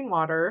rushing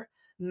water,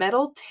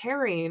 metal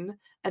tearing,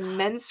 and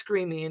men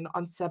screaming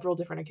on several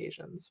different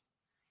occasions.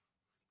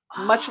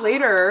 Much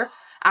later,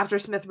 after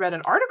Smith read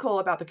an article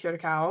about the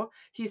Curaçao,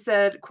 he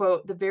said,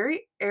 quote, "The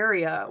very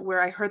area where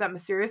I heard that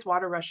mysterious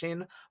water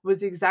rushing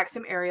was the exact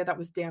same area that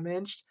was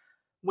damaged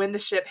when the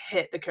ship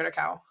hit the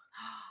Curaçao."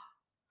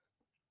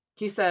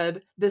 He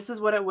said, "This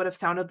is what it would have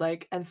sounded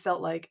like and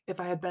felt like if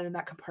I had been in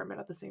that compartment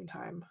at the same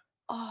time."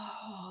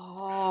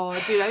 Oh,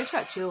 dude, I just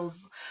got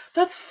chills.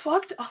 That's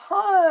fucked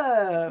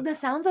up. The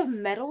sounds of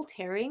metal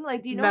tearing,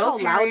 like, do you know metal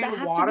how tearing, loud that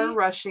has water to be?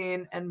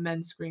 rushing, and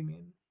men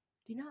screaming.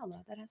 Do you know how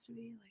loud that has to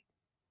be? Like,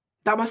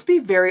 that must be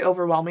very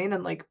overwhelming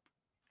and like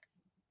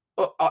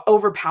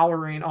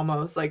overpowering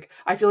almost. Like,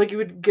 I feel like you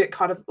would get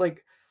caught up,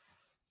 like,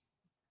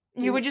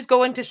 you would just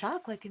go into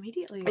shock, like,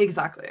 immediately.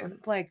 Exactly.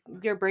 Like,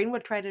 your brain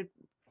would try to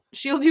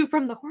shield you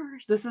from the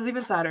horrors. This is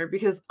even sadder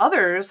because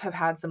others have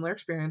had similar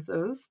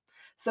experiences.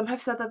 Some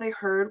have said that they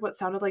heard what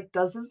sounded like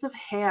dozens of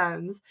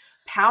hands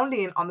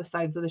pounding on the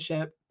sides of the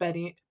ship,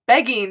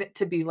 begging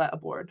to be let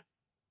aboard.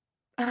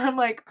 And I'm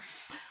like,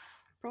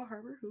 Pearl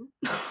Harbor, who?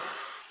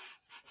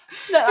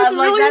 It's like,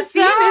 really that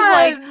sad.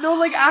 Scene is like, no,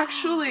 like,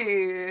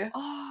 actually.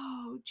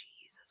 Oh,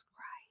 Jesus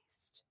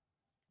Christ.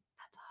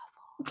 That's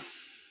awful.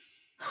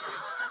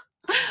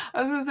 I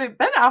was going to say,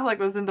 Ben Affleck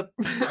was in the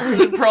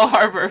Pearl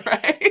Harbor,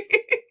 right?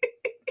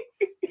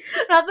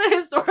 Not the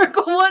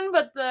historical one,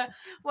 but the,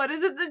 what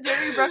is it, the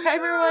Jerry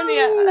Bruckheimer one?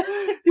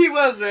 Yeah. He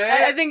was, right?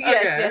 I think,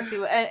 yes, he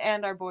was.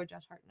 And our boy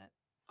Josh Hartnett.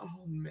 Oh,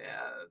 man.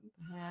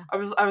 Yeah. I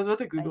was about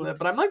to Google it,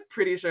 but I'm, like,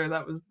 pretty sure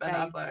that was Ben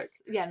Affleck.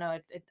 Yeah, no,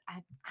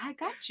 I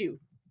got you.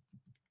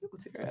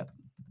 Let's hear it.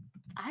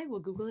 I will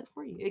Google it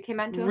for you. It came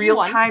out in 2001.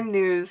 Real-time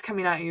news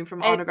coming at you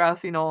from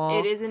Autograssy Knoll.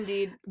 It is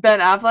indeed. Ben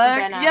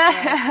Affleck?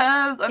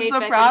 Yes! I'm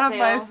so proud of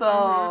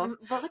myself.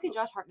 Mm-hmm. But look at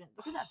Josh Hartnett.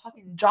 Look at that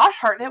fucking... Josh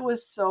Hartnett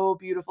was so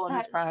beautiful in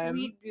his prime. That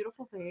sweet,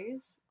 beautiful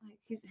face. Like,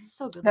 he's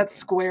so good. That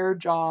square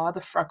jaw,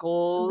 the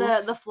freckles.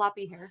 The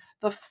floppy hair.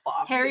 The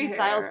floppy Harry hair.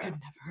 Styles could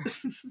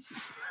never.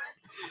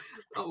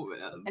 Oh,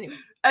 man.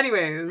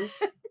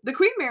 Anyways, the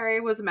Queen Mary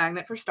was a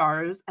magnet for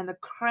stars and the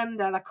creme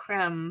de la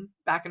creme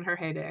back in her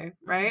heyday,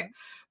 right? Mm-hmm.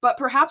 But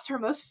perhaps her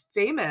most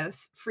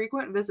famous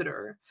frequent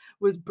visitor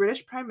was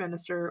British Prime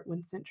Minister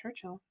Winston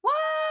Churchill.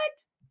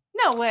 What?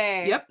 No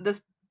way. Yep.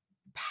 This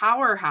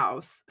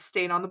powerhouse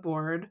stayed on the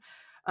board.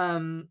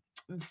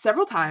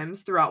 several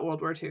times throughout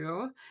World War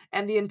II,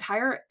 and the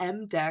entire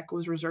M deck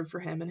was reserved for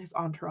him and his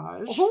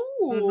entourage.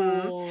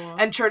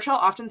 And Churchill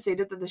often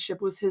stated that the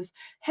ship was his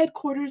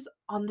headquarters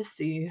on the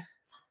sea.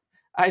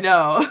 I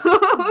know.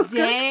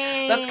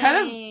 Dang. That's kind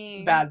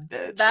of bad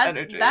bitch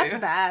energy. That's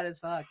bad as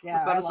fuck.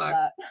 Yeah, I love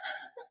that.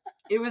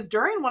 It was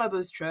during one of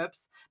those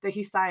trips that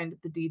he signed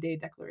the D-Day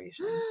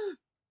Declaration.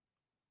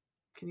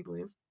 Can you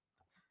believe?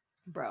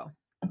 Bro.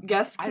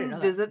 Guests can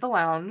visit the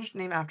lounge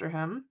named after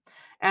him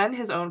and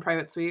his own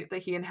private suite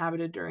that he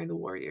inhabited during the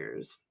war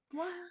years.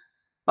 What?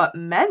 But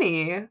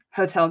many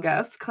hotel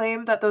guests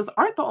claim that those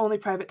aren't the only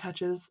private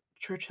touches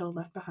Churchill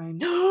left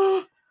behind.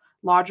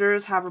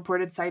 Lodgers have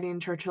reported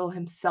sighting Churchill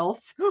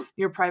himself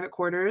near private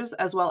quarters,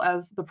 as well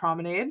as the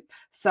promenade,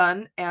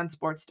 sun, and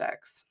sports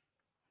decks.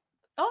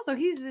 Oh, so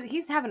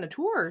he's having a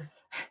tour.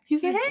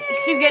 He's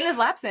getting his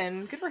laps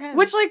in. Good for him.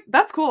 Which, like,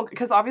 that's cool,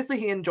 because obviously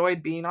he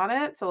enjoyed being on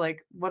it. So,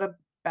 like, what a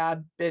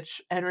bad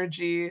bitch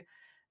energy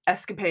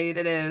escapade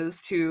it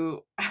is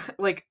to,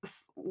 like,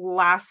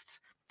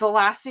 the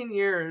lasting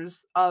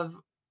years of...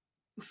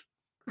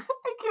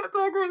 I can't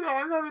talk right now.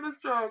 I'm having a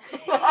stroke.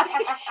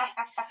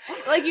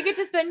 Like, you get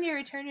to spend your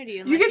eternity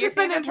in, like, you get to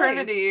spend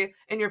eternity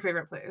in your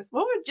favorite place.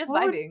 What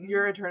vibing. Would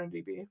your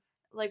eternity be?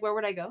 Like, where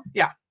would I go?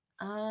 Yeah.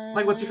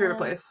 Like, what's your favorite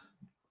place?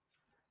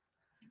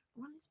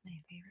 What is my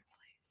favorite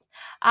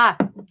place?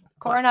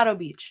 Coronado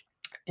Beach.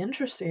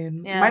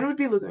 Interesting. Yeah. Mine would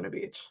be Laguna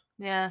Beach.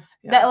 Yeah.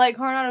 That, like,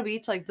 Coronado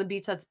Beach, like the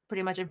beach that's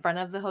pretty much in front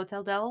of the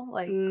Hotel Del,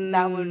 like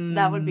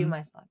that would be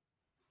my spot.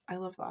 I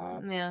love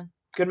that. Yeah.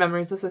 Good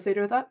memories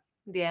associated with that?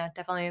 Yeah,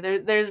 definitely.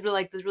 There's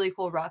like this really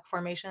cool rock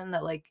formation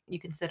that, like, you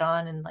can sit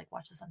on and, like,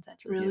 watch the sunset.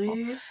 It's really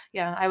beautiful.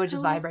 Yeah, I would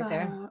just vibe right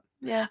there.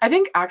 Yeah. I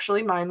think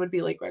actually mine would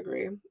be Lake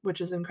Gregory,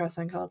 which is in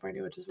Crestline,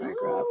 California, which is where I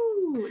grew up.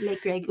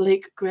 Lake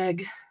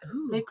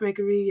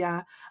Gregory,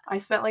 yeah. I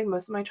spent, like,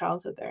 most of my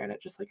childhood there, and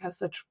it just, like, has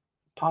such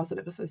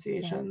positive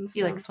associations.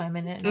 Yeah. You like swam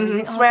in it and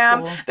everything? Mm-hmm.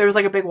 Swam. Cool. There was,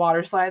 like, a big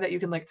water slide that you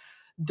can, like,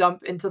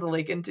 dump into the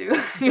lake into.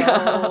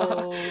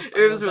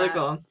 It was really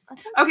cool.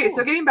 Okay, cool.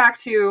 So getting back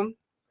to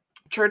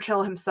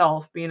Churchill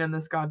himself being in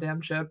this goddamn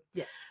ship.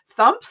 Yes.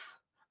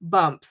 Thumps,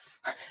 bumps,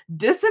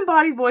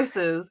 disembodied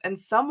voices, and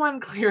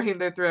someone clearing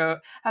their throat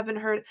have been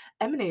heard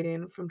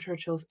emanating from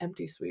Churchill's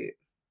empty suite.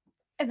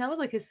 And that was,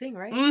 like, his thing,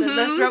 right? Mm-hmm.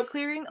 The throat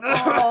clearing?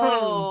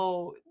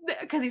 Oh.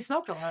 Because he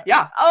smoked a lot.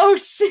 Yeah. Oh,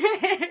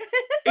 shit.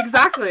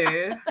 Exactly.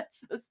 That's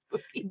so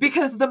spooky.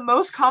 Because the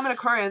most common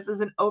occurrence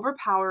is an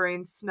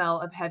overpowering smell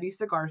of heavy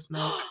cigar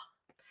smoke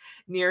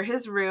near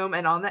his room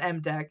and on the M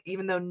deck,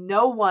 even though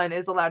no one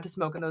is allowed to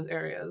smoke in those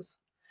areas.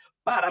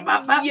 Why did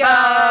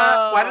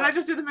I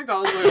just do the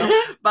McDonald's logo?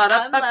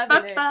 I'm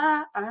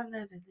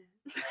loving it.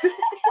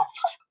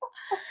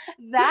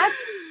 That's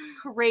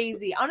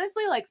crazy.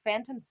 Honestly, like,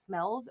 phantom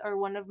smells are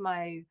one of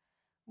my,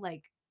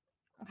 like,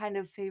 kind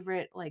of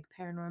favorite, like,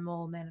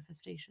 paranormal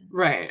manifestations.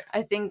 Right.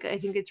 I think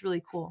it's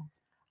really cool.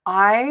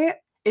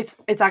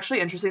 It's actually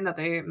interesting that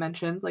they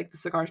mentioned, like, the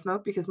cigar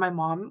smoke, because my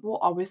mom will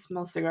always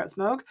smell cigarette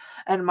smoke,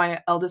 and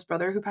my eldest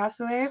brother, who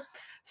passed away,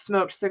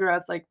 smoked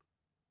cigarettes, like,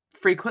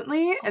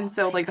 frequently, and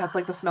so, like, that's,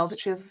 like, the smell that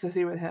she has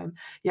associated with him.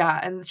 Yeah,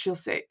 and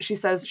she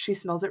says she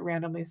smells it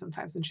randomly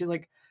sometimes, and she's,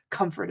 like,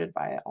 comforted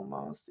by it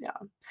almost. Yeah,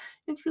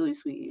 it's really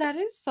sweet. That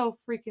is so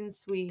freaking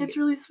sweet. It's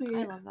really sweet.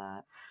 I love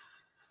that.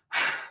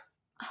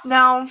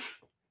 Now,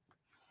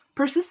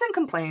 persistent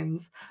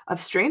complaints of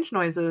strange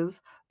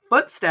noises,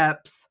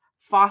 footsteps,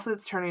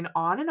 faucets turning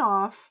on and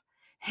off,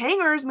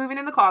 hangers moving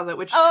in the closet,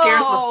 which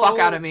scares the fuck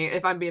out of me,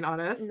 if I'm being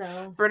honest.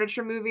 No.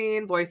 Furniture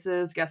moving,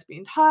 voices, guests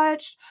being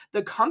touched,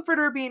 the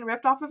comforter being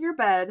ripped off of your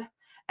bed,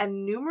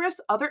 and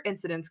numerous other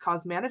incidents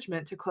caused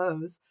management to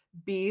close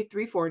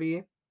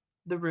B340,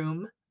 the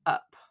room,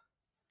 up.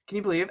 Can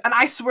you believe? And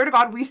I swear to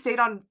God, we stayed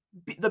on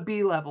the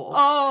B level.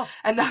 Oh.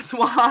 And that's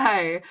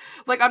why.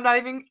 Like, I'm not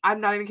even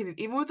kidding.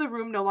 Even with the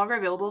room no longer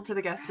available to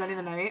the guests spending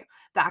the night,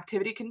 the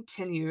activity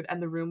continued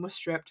and the room was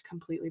stripped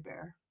completely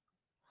bare.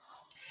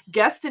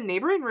 Guests in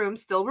neighboring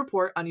rooms still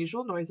report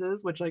unusual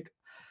noises, which, like,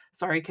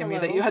 sorry,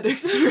 Kimmy, that you had to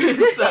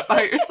experience that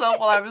by yourself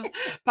while I was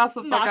passed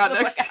the fuck out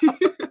next to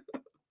you.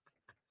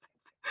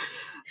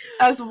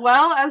 As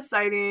well as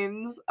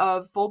sightings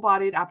of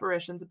full-bodied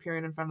apparitions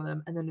appearing in front of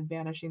them and then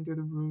vanishing through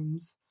the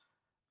rooms,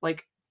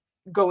 like,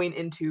 going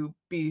into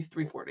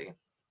B340.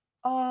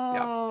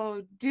 Oh,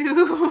 yep.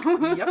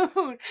 Dude.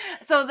 Yep.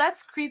 So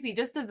that's creepy.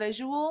 Just the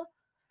visual.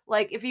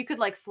 Like, if you could,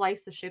 like,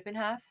 slice the ship in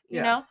half,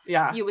 you know?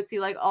 Yeah. You would see,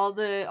 like, all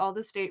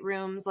the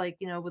staterooms, like,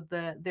 you know, with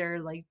their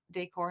like,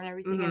 decor and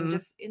everything. Mm-hmm. And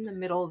just in the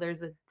middle,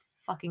 there's a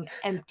fucking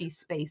empty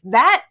space.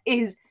 That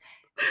is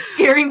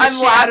scaring the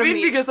shit out of me. I'm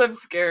laughing because I'm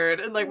scared.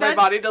 And, like, my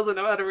body doesn't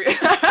know how to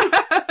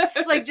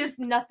react. Like, just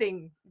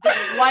nothing.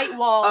 Just white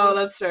walls. Oh,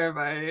 that's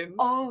terrifying.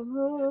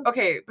 Oh.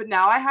 Okay, but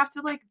now I have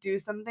to, like, do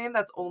something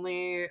that's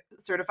only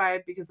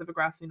certified because of a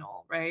grassy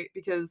knoll, right?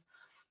 Because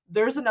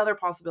there's another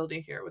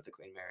possibility here with the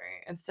Queen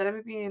Mary. Instead of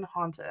it being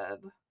haunted,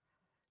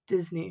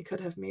 Disney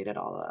could have made it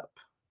all up.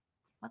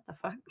 What the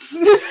fuck?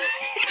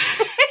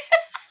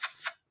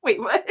 Wait,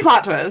 what?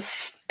 Plot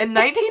twist. In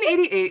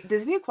 1988,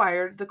 Disney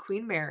acquired the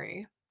Queen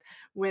Mary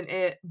when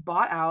it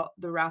bought out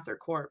the Rather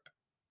Corp,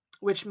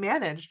 which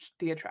managed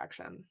the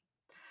attraction.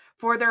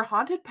 For their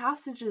Haunted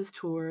Passages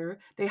tour,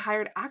 they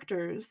hired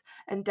actors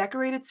and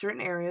decorated certain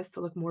areas to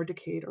look more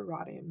decayed or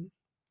rotting.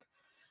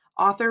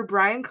 Author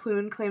Brian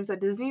Clune claims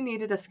that Disney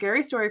needed a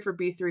scary story for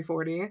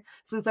B340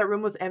 since that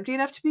room was empty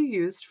enough to be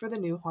used for the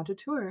new haunted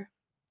tour.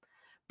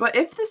 But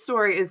if the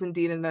story is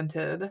indeed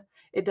invented,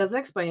 it doesn't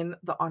explain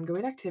the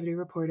ongoing activity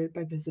reported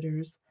by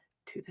visitors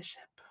to the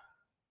ship.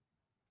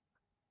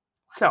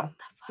 So,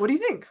 what do you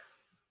think?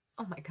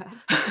 Oh my god.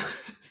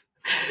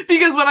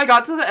 Because when I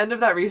got to the end of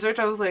that research,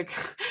 I was like,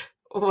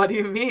 what do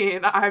you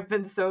mean? I've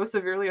been so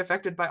severely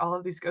affected by all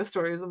of these ghost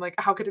stories. I'm like,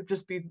 how could it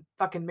just be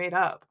fucking made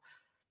up?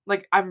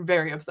 Like, I'm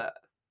very upset.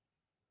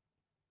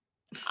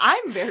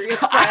 I'm very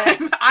upset.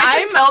 I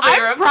can tell that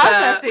you're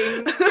upset.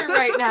 Processing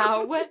right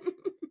now. What?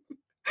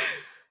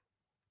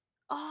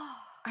 Oh,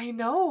 I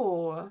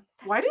know.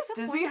 Why does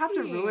Disney have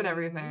to ruin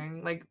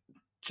everything? Like,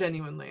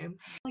 genuinely.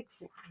 Like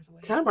 4 hours away.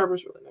 Santa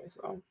Barbara's really nice,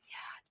 though.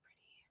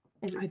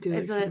 Yeah, it's pretty.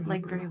 Is it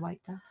like very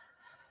white though?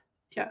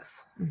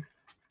 Yes.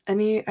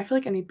 I feel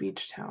like any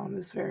beach town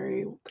is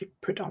very like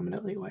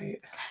predominantly white.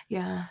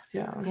 Yeah.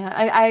 Yeah. Yeah.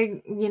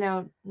 I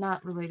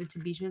not related to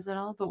beaches at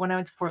all, but when I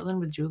went to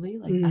Portland with Julie,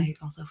 like I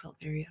also felt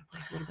very out of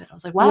place a little bit. I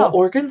was like, wow. Well,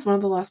 Oregon's one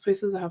of the last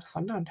places that have a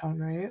sundown town,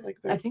 right? Like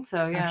I think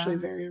so, yeah. Actually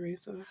very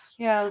racist.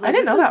 Yeah, I was like, I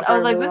didn't know that. I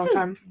was like, this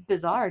is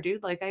bizarre,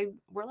 dude. Like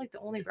we're like the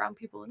only brown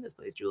people in this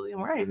place, Julie,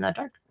 and we're not even that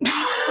dark.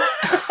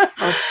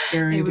 That's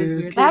scary, it was dude.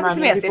 weird. That happens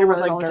to me at Stater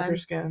Brothers all the time. Darker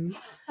skin.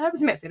 That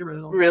happens to me at Stater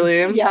Brothers all the time.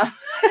 Really? Yeah.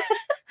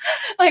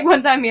 Like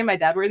one time me and my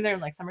dad were in there in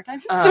like summertime.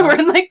 So we're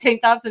in like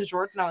tank tops and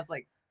shorts and I was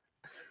like,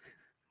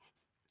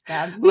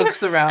 Dad.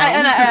 Looks around.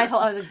 And I was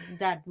like,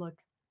 Dad, look.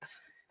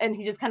 And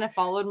he just kind of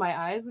followed my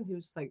eyes and he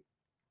was just like,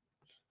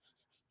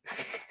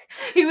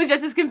 he was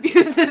just as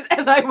confused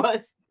as I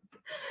was.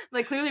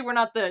 Like clearly we're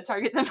not the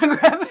target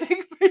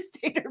demographic for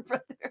Stater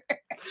Brothers.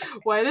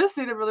 Why does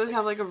Stater Brothers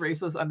have like a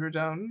racist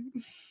undertone?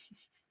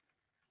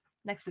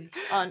 Next week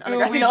on we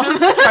just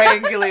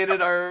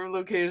triangulated our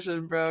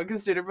location, bro.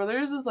 Because Stater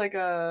Brothers is like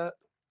a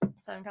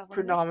Southern California,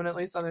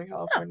 predominantly Southern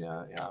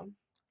California, yeah.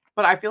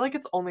 But I feel like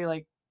it's only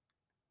like,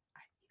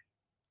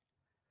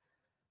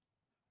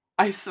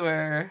 I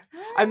swear,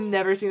 I've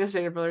never seen a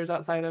Stater Brothers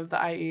outside of the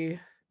IE.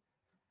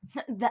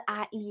 The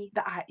IE.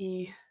 The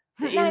IE.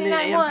 The Inland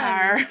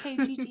Empire.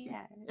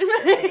 KGGI.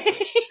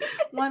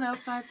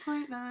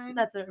 105.9.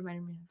 That's what it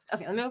reminded me of.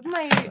 Okay, let me open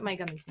my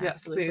gummy snacks.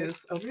 Yes, really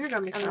please. quick. Open your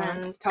gummy And snacks.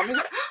 then- Tell me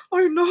that.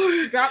 Oh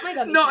no! Drop my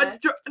gummy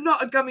snacks.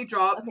 Not a gummy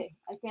drop. Okay,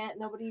 I can't.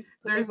 Nobody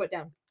put There's- their foot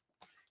down.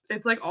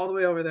 It's like all the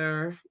way over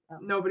there. Oh.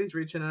 Nobody's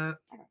reaching it.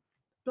 Okay.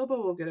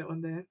 Bilbo will get it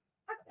one day.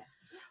 Okay.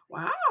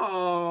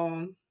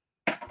 Wow.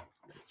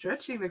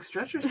 Stretchy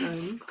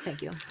McStretcherson.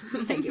 Thank you.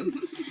 Thank you.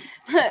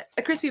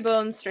 A crispy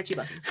bones, stretchy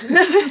buttons.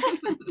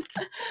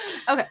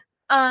 Okay.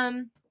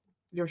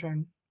 Your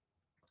turn.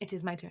 It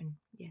is my turn.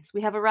 Yes,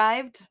 we have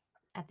arrived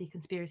at the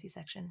conspiracy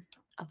section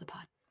of the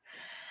pod.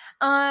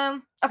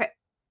 Okay.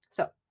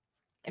 So,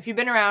 if you've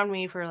been around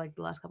me for like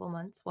the last couple of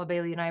months while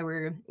Bailey and I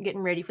were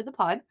getting ready for the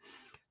pod,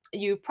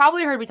 you've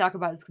probably heard me talk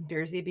about this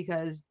conspiracy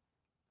because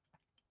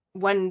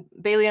when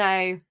Bailey and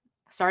I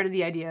started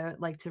the idea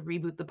like to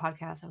reboot the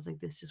podcast, I was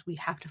like, we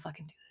have to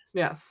fucking do this.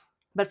 Yes.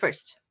 But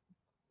first,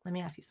 let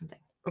me ask you something.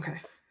 Okay.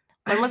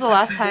 When was the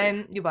last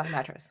time you bought a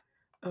mattress?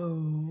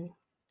 Oh.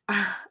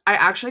 I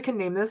actually can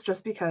name this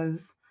just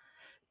because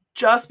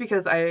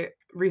I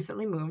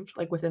recently moved,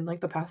 like within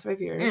like the past 5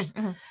 years,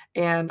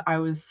 and I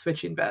was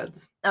switching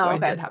beds. So I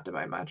did have to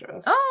buy a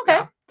mattress. Oh, okay.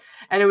 Yeah.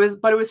 And it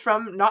was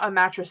from not a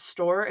mattress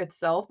store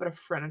itself, but a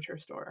furniture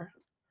store.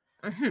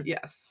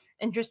 Yes.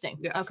 Interesting.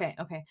 Yes. Okay.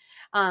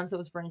 So it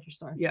was a furniture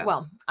store. Yes.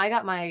 Well, I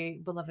got my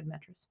beloved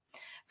mattress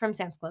from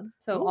Sam's Club.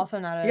 So also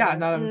not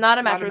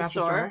a mattress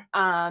store.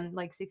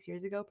 Like 6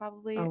 years ago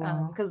probably. Oh,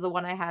 wow. Because the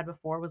one I had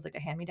before was like a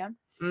hand-me-down.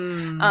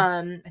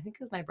 I think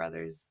it was my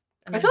brother's.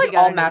 I feel like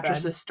all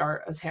mattresses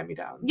start as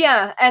hand-me-downs.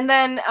 Yeah, and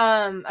then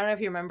I don't know if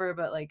you remember,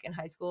 but like in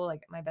high school,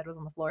 like my bed was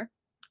on the floor.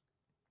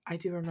 I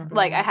do remember.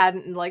 Like I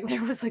hadn't like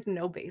there was like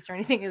no base or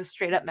anything. It was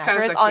straight up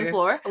mattress on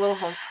floor. A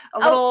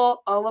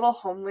little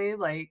homely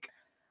like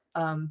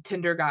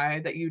Tinder guy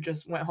that you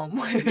just went home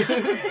with.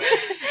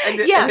 and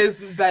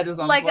his bed is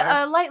on the floor. Like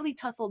a lightly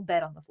tussled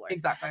bed on the floor.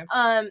 Exactly.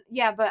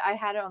 Yeah, but I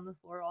had it on the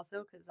floor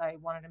also because I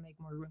wanted to make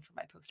more room for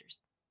my posters.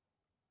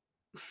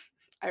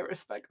 I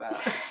respect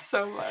that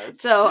so much.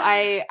 So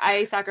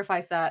I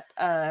sacrificed that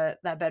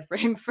bed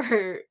frame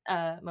for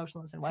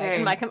Motionless in White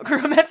and My Chemical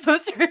Romance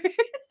posters.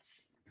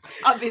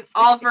 Obviously,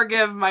 I'll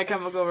forgive My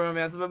Chemical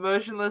Romance, but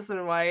Motionless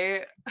in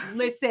White.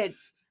 Listen,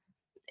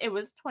 it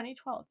was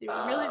 2012. They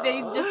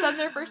just done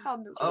their first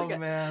album. It was really good.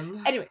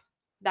 Man. Anyways,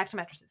 back to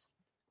mattresses.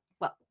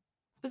 Well,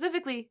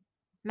 specifically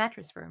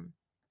Mattress Firm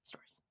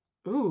stores.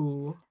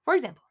 Ooh. For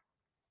example,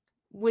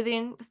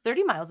 within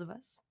 30 miles of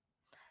us,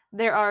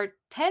 there are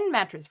 10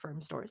 Mattress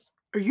Firm stores.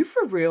 Are you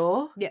for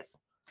real? Yes.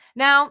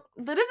 Now,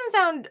 that doesn't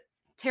sound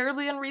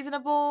terribly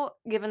unreasonable,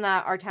 given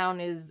that our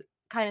town is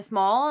kind of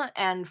small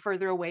and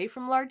further away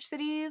from large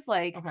cities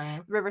like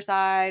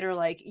Riverside or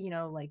like,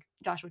 like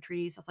Joshua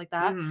Tree, stuff like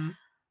that.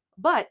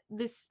 But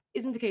this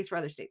isn't the case for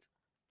other states.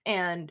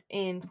 And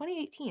in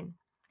 2018,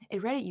 a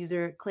Reddit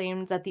user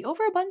claimed that the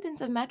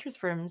overabundance of mattress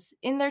firms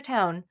in their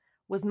town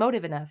was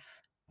motive enough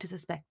to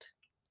suspect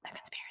a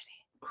conspiracy.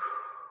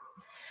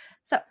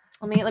 So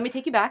let me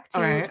take you back to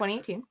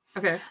 2018.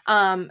 Okay.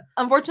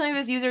 Unfortunately,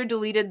 this user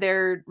deleted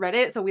their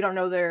Reddit, so we don't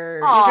know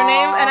their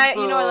username. And I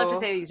love to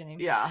say a username.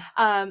 Yeah.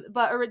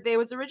 But they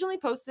was originally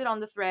posted on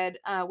the thread,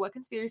 what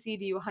conspiracy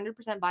do you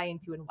 100% buy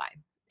into and why?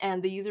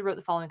 And the user wrote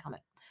the following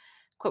comment.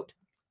 Quote,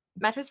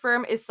 mattress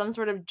firm is some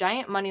sort of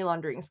giant money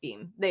laundering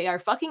scheme. They are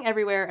fucking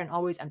everywhere and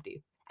always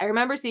empty. I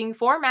remember seeing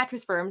 4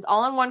 mattress firms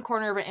all on one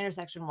corner of an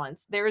intersection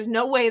once. There is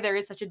no way there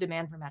is such a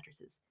demand for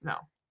mattresses. No.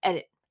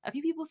 Edit. A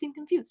few people seem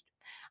confused.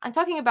 I'm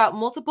talking about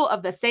multiple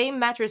of the same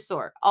mattress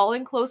store, all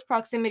in close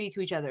proximity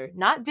to each other,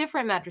 not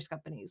different mattress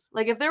companies.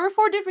 Like, if there were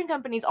 4 different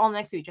companies all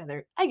next to each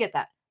other, I get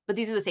that. But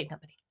these are the same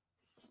company.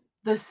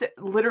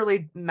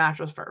 Literally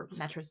mattress firms.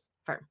 Mattress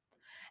firm.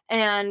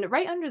 And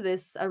right under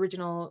this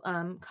original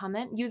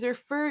comment, user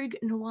Ferg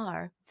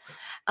Noir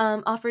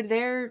offered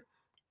their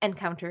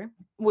encounter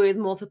with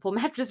multiple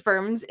mattress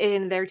firms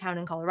in their town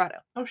in Colorado.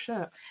 Oh,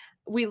 shit.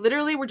 We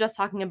literally were just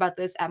talking about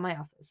this at my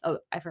office. Oh,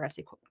 I forgot to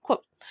say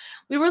quote.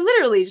 We were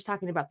literally just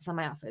talking about this at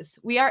my office.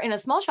 We are in a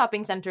small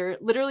shopping center,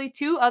 literally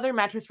 2 other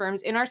mattress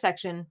firms in our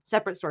section,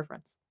 separate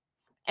storefronts,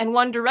 and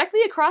one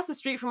directly across the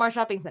street from our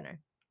shopping center.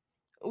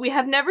 We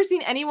have never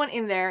seen anyone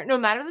in there, no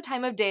matter the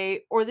time of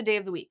day or the day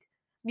of the week.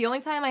 The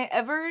only time I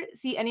ever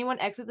see anyone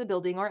exit the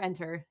building or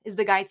enter is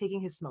the guy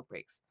taking his smoke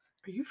breaks.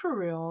 Are you for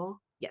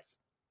real? Yes.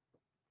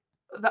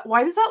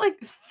 Why does that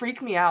like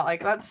freak me out?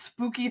 Like, that's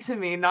spooky to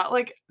me. Not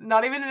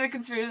even in a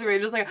conspiracy way,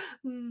 just like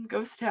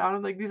ghost town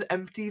and like these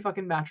empty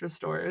fucking mattress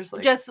stores.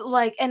 Like, just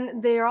like,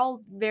 and they're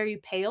all very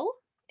pale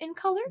in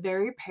color.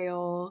 Very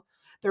pale.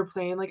 They're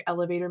playing like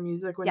elevator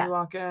music when you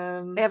walk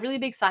in. They have really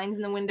big signs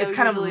in the window. It's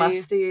kind of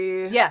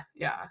musty. Yeah.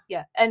 Yeah.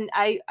 Yeah. And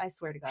I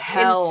swear to God.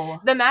 Hell.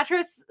 The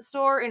mattress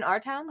store in our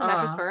town, the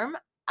mattress firm,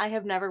 I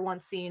have never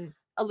once seen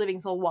a living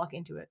soul walk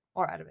into it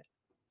or out of it.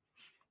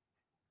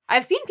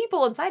 I've seen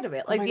people inside of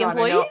it, like the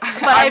employees,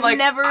 but I've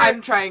never...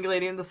 I'm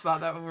triangulating the spot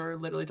that we're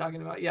literally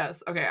talking about.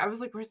 Yes. Okay. I was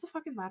like, where's the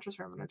fucking mattress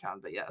firm in our town?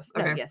 But yes.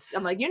 Okay. No, yes.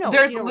 I'm like,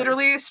 there's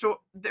literally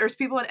there's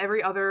people in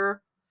every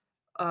other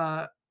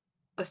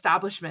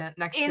establishment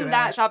next to it. In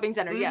that shopping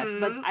center, yes.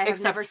 But I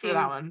have never seen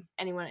that one.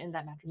 anyone in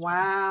that mattress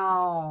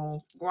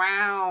firm.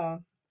 Wow.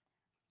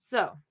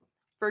 So,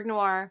 Ferg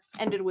Noir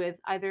ended with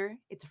either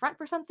it's a front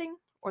for something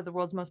or the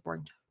world's most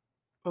boring job.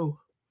 Oh.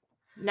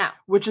 Now,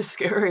 which is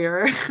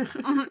scarier?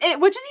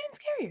 Which is even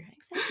scarier,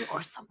 exactly,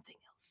 or something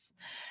else.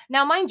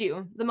 Now, mind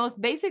you, the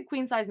most basic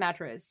queen size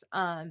mattress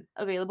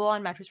available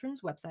on Mattress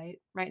Firm's website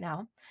right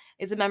now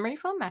is a memory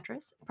foam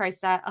mattress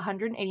priced at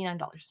 $189.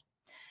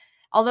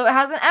 Although it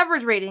has an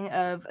average rating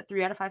of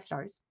 3 out of 5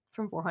 stars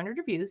from 400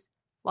 reviews,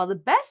 while the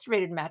best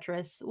rated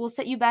mattress will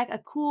set you back a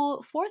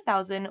cool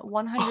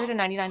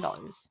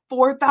 $4,199.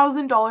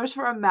 $4,000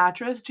 for a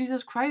mattress?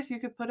 Jesus Christ! You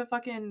could put a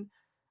fucking.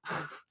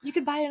 You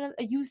could buy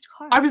a used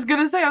car. I was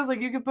gonna say,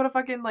 you could put a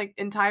fucking like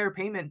entire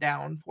payment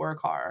down for a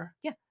car.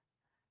 Yeah,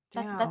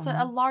 that's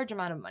a large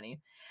amount of money.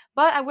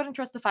 But I wouldn't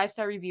trust the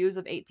 5-star reviews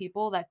of 8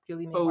 people that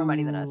clearly make more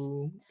money than us.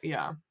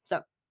 Yeah.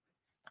 So,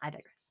 I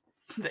digress.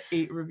 The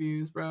 8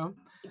 reviews, bro.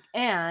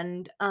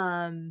 And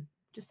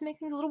just to make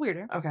things a little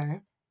weirder. Okay.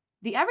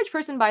 The average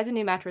person buys a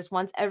new mattress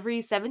once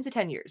every 7 to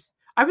 10 years.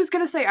 I was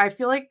gonna say, I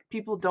feel like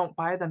people don't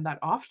buy them that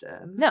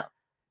often. No.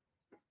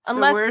 So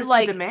where's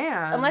the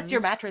demand? Unless your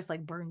mattress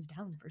like burns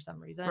down for some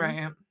reason,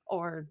 right?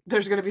 Or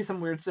there's gonna be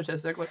some weird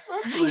statistic, like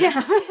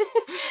yeah,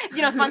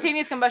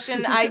 spontaneous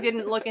combustion. I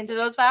didn't look into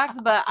those facts,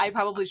 but I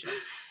probably should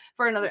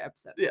for another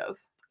episode.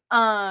 Yes.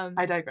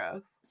 I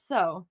digress.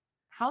 So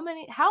how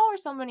are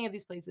so many of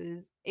these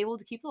places able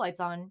to keep the lights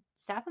on,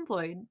 staff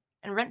employed,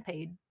 and rent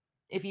paid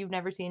if you've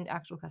never seen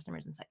actual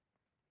customers in sight?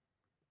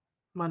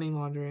 Money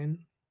laundering.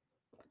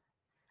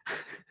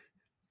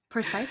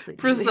 Precisely.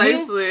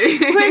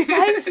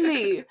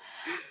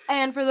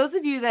 And for those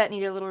of you that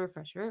need a little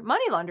refresher,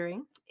 money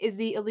laundering is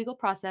the illegal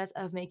process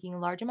of making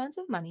large amounts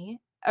of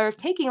money or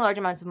taking large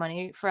amounts of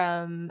money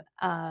from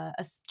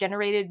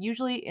generated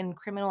usually in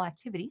criminal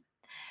activity,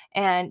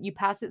 and you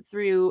pass it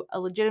through a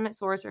legitimate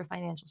source or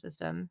financial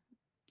system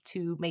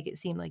to make it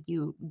seem like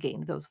you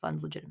gained those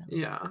funds legitimately.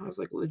 Yeah, I was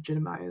like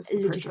legitimize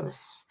the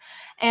purchase.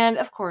 And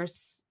of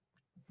course,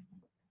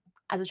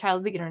 as a child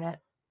of the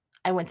internet,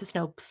 I went to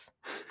Snopes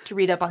to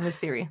read up on this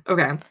theory.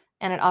 Okay.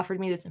 And it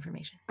offered me this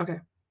information. Okay.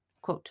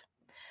 Quote,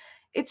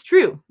 it's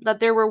true that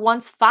there were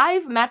once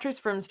 5 mattress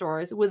firm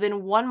stores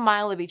within 1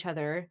 mile of each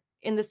other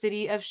in the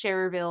city of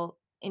Schererville,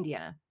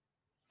 Indiana.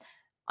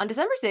 On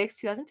December 6,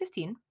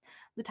 2015,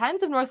 the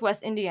Times of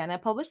Northwest Indiana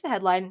published the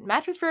headline,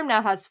 Mattress Firm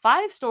now has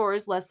 5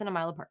 stores less than a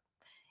mile apart.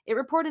 It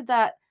reported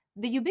that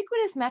the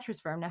Ubiquitous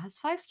mattress firm now has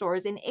 5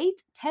 stores in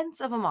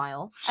 0.8 of a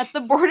mile at the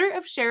border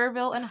of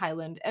Schererville and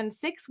Highland, and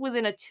 6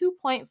 within a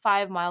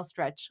 2.5 mile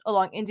stretch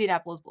along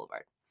Indianapolis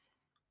Boulevard.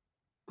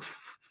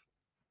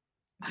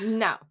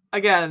 Now,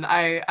 again,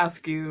 I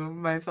ask you,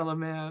 my fellow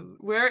man,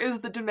 where is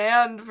the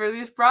demand for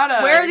these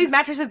products? Where are these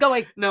mattresses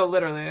going? No,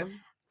 literally.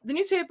 The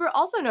newspaper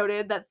also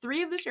noted that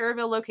 3 of the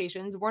Cherville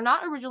locations were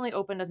not originally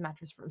opened as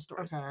Mattress Firm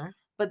stores,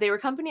 but they were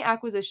company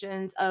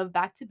acquisitions of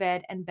Back to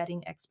Bed and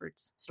Bedding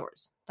Experts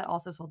stores that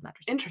also sold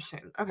mattresses.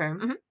 Interesting. Okay.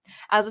 Mm-hmm.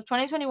 As of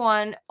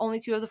 2021, only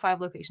 2 of the 5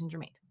 locations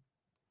remained.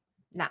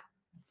 Now,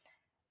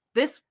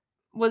 this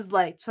was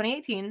like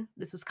 2018.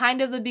 This was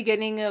kind of the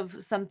beginning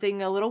of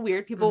something a little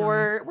weird. People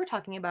were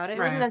talking about it.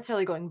 It wasn't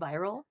necessarily going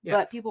viral,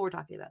 but people were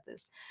talking about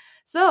this.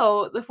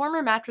 So the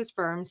former Mattress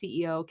Firm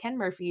CEO, Ken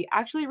Murphy,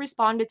 actually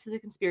responded to the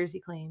conspiracy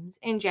claims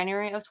in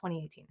January of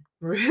 2018.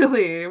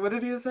 Really? What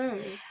did he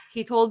say?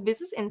 He told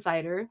Business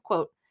Insider,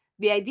 quote,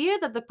 "The idea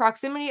that the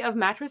proximity of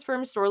Mattress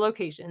Firm store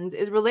locations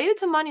is related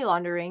to money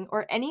laundering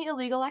or any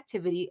illegal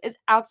activity is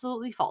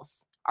absolutely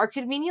false. Our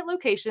convenient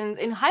locations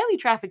in highly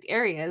trafficked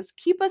areas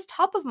keep us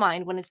top of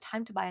mind when it's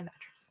time to buy a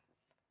mattress."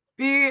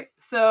 Be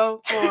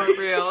so for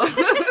real.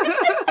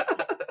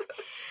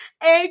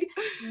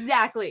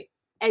 Exactly.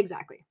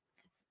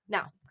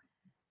 Now,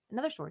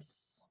 another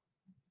source.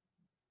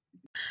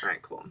 All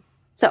right, cool.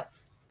 So,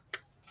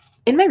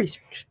 in my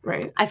research,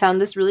 I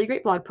found this really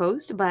great blog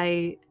post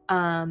by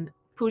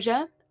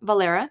Pooja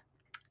Valera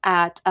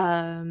at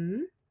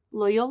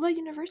Loyola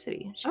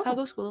University,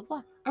 Chicago School of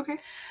Law. Okay.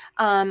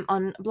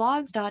 On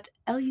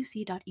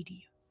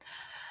blogs.luc.edu.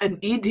 An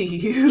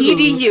EDU.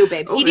 EDU,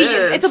 babes. EDU.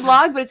 Bitch. It's a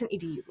blog, but it's an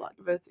EDU blog.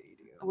 That's EDU.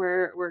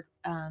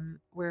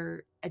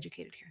 We're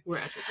educated here. We're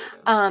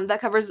educated. That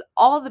covers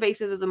all of the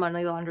bases of the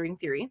money laundering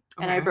theory,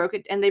 and they broke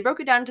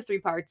it down into 3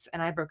 parts,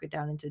 and I broke it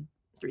down into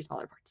 3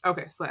 smaller parts.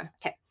 Okay, slay.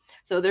 Okay.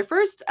 So their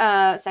first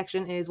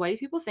section is, why do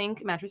people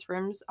think mattress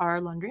firms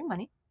are laundering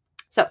money?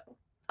 So,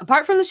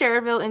 apart from the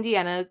Cherville,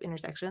 Indiana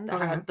intersection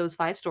that had those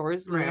 5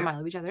 stores within a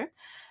mile of each other,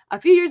 a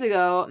few years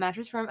ago,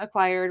 Mattress Firm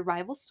acquired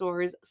rival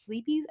stores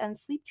Sleepy's and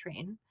Sleep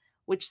Train,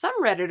 which some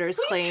Redditors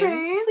claim.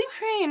 Sleep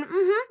Train.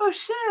 Mm-hmm. Oh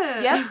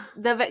shit. Yep.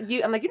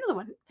 I'm like, you know the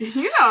one.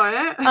 You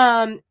know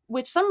it.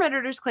 Which some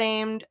Redditors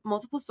claimed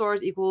multiple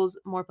stores equals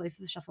more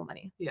places to shuffle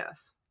money.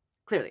 Yes.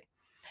 Clearly.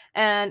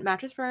 And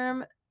Mattress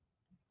Firm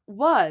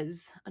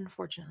was,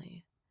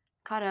 unfortunately,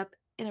 caught up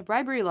in a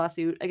bribery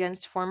lawsuit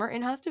against former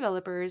in-house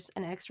developers,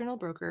 an external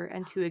broker,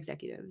 and 2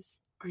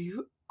 executives. Are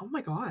you? Oh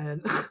my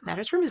god.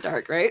 Mattress Firm is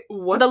dark, right?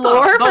 What the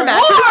lore for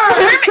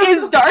Mattress Firm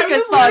is dark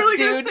as fuck,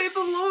 dude. Say the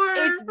lore.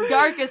 It's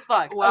dark as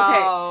fuck.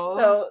 Wow.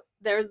 Okay, so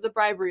there's the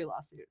bribery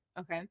lawsuit.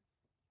 Okay,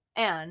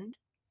 and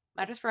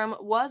Mattress Firm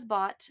was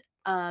bought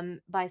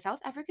by South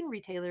African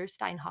retailer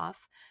Steinhoff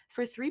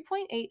for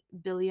 $3.8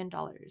 billion.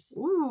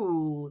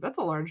 Ooh, that's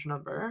a large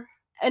number.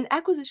 An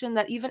acquisition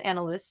that even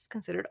analysts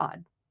considered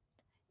odd,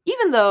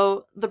 even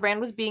though the brand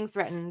was being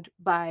threatened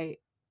by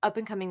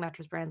up-and-coming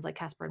mattress brands like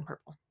Casper and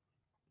Purple.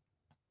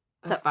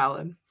 That's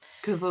valid,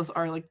 because those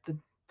are like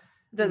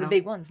they're the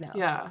big ones now.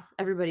 Yeah,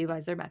 everybody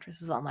buys their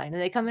mattresses online,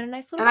 and they come in a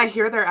nice little. And box. I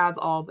hear their ads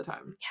all the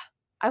time. Yeah,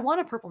 I want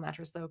a purple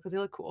mattress though, because they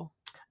look cool.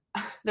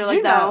 They're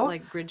like that,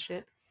 like grid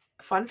shit.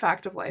 Fun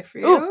fact of life for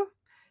you: Ooh.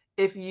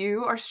 If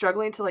you are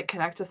struggling to like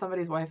connect to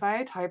somebody's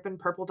Wi-Fi, type in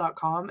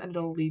purple.com and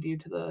it'll lead you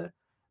to the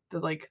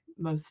like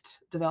most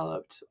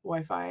developed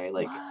Wi-Fi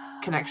like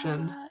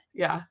connection.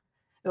 Yeah,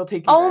 it'll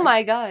take you. Oh there.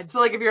 My god! So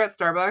like if you're at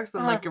Starbucks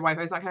and like your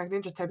Wi-Fi's not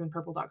connecting, just type in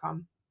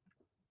purple.com.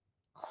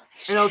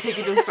 And it'll take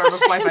you to the Starbucks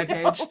Wi-Fi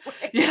page. No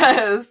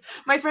yes.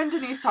 My friend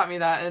Denise taught me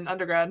that in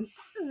undergrad.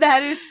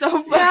 That is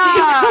so funny.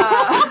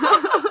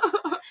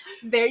 Yeah.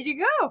 There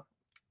you go.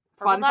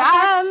 Fun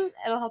fact.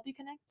 It'll help you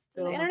connect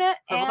to the internet.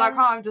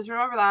 Purple.com. Just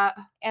remember that.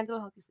 And it'll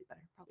help you sleep better.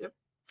 Probably.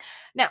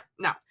 Yep.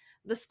 Now,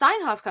 the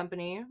Steinhoff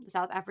company, the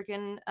South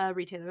African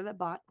retailer that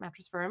bought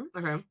Mattress Firm,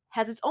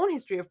 has its own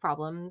history of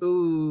problems,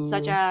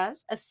 such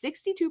as a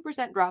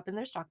 62% drop in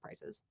their stock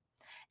prices.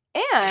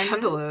 And,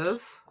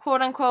 scandalous,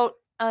 quote unquote,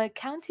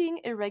 accounting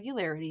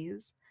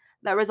irregularities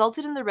that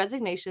resulted in the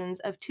resignations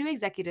of 2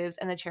 executives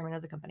and the chairman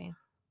of the company.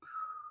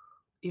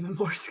 Even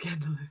more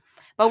scandalous.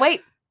 But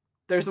wait.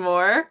 There's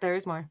more? There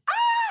is more.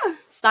 Ah!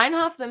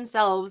 Steinhoff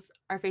themselves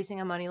are facing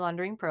a money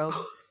laundering probe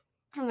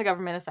from the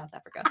government of South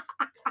Africa.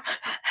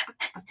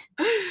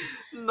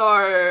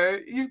 No,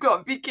 you've got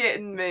to be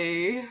kidding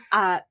me.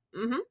 And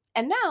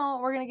now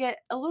we're going to get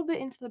a little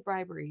bit into the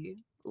bribery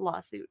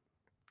lawsuit.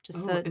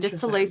 Just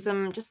to lay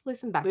some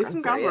background. Lay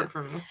some groundwork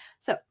for me.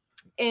 So,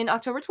 in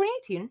October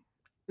 2018,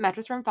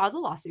 Mattress Firm filed a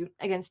lawsuit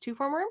against 2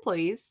 former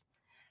employees,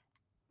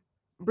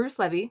 Bruce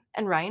Levy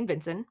and Ryan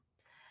Vinson,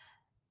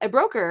 a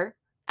broker,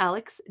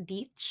 Alex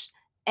Deitch,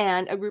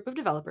 and a group of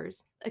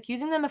developers,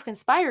 accusing them of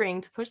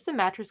conspiring to push the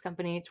mattress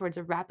company towards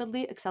a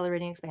rapidly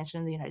accelerating expansion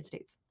in the United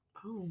States.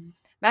 Oh.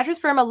 Mattress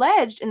Firm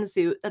alleged in the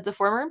suit that the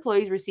former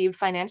employees received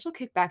financial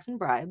kickbacks and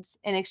bribes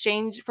in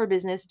exchange for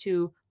business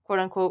to,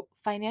 quote-unquote,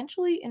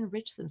 financially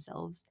enrich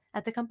themselves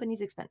at the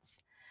company's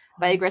expense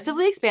by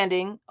aggressively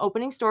expanding,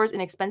 opening stores in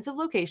expensive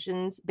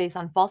locations based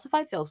on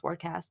falsified sales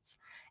forecasts,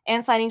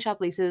 and signing shop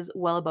leases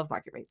well above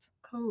market rates.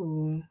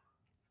 Oh.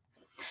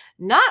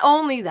 Not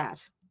only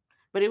that,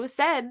 but it was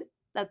said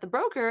that the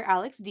broker,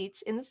 Alex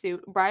Deitch, in the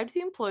suit, bribed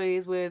the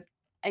employees with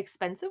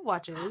expensive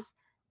watches,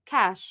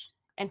 cash,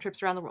 and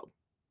trips around the world.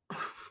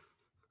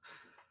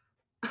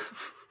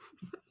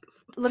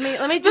 Let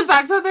me just... The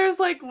fact that there's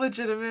like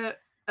legitimate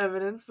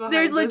evidence behind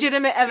There's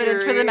legitimate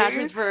evidence for the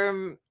mattress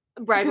firm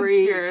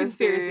bribery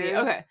conspiracy.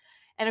 Okay.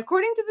 And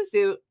according to the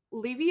suit,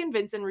 Levy and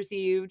Vinson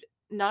received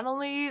not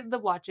only the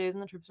watches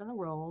and the trips around the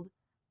world,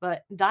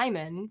 but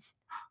diamonds,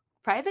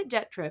 private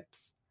jet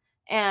trips,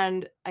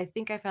 and I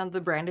think I found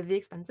the brand of the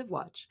expensive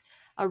watch,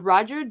 a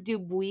Roger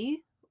Dubuis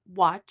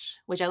watch,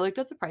 which I looked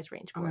at the price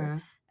range for.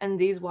 Okay. And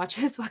these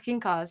watches fucking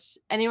cost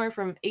anywhere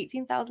from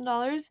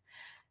 $18,000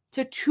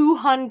 to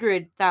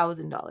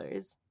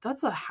 $200,000.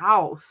 That's a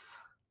house.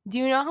 Do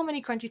you know how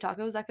many crunchy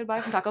tacos I could buy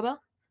from Taco Bell?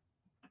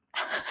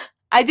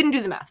 I didn't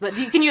do the math, but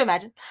can you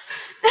imagine?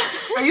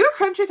 Are you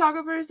a crunchy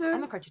taco person?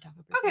 I'm a crunchy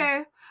taco person.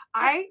 Okay.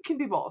 I can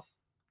be both.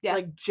 Yeah.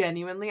 Like,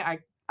 genuinely, I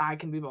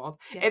can be both.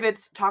 Yeah. If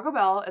it's Taco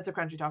Bell, it's a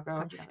crunchy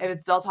taco. If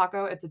it's Del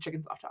Taco, it's a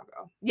chicken soft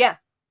taco. Yeah.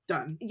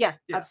 Done. Yeah,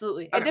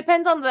 absolutely. Okay. It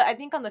depends on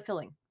the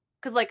filling.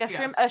 Because like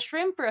a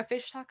shrimp or a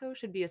fish taco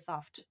should be a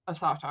soft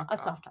taco. A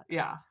soft taco.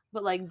 Yeah.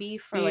 But like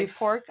beef or like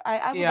pork,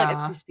 I would like a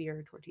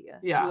crispier tortilla.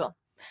 Yeah. Will.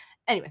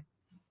 Anyway,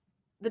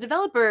 the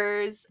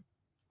developers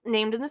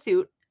named in the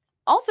suit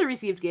also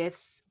received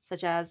gifts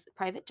such as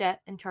private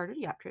jet and chartered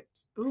yacht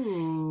trips.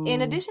 Ooh.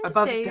 In addition to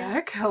above stays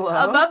deck, hello.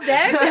 Above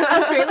deck,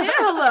 Australia,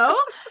 hello.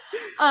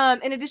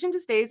 In addition to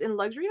stays in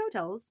luxury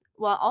hotels,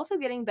 while also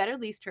getting better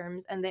lease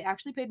terms, and they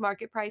actually paid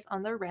market price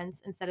on their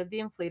rents instead of the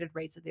inflated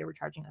rates that they were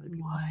charging other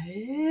people.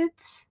 What?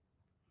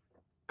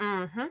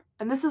 Mm-hmm.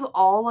 And this is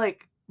all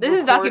like this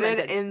is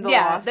documented in the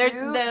lawsuit? There's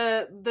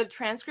the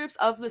transcripts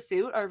of the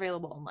suit are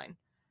available online.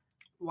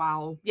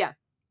 Wow. Yeah.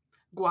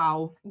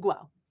 Wow.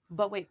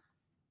 But wait.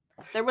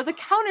 There was a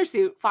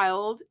countersuit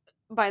filed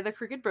by the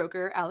crooked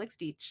broker, Alex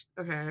Deach,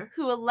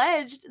 who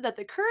alleged that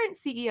the current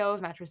CEO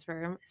of Mattress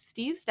Firm,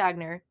 Steve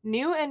Stagner,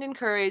 knew and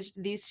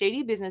encouraged these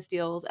shady business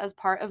deals as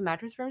part of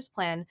Mattress Firm's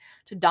plan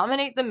to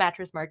dominate the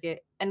mattress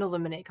market and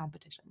eliminate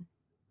competition.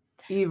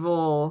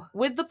 Evil.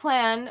 With the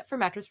plan for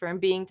Mattress Firm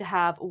being to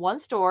have one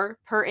store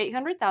per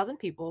 800,000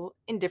 people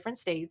in different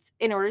states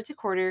in order to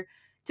corner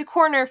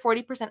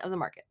 40% of the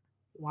market.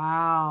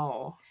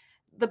 Wow.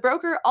 The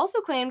broker also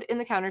claimed in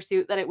the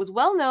countersuit that it was a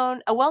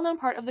well-known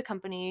part of the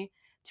company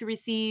to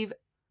receive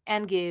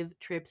and give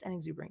trips and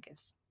exuberant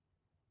gifts.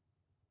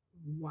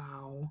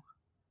 Wow.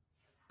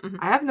 Mm-hmm.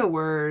 I have no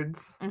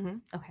words. Mm-hmm.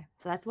 Okay,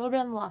 so that's a little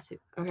bit on the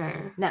lawsuit.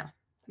 Okay. Now,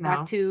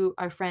 back to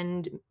our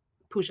friend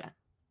Pooja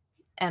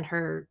and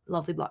her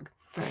lovely blog.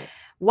 Right.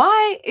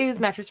 Why is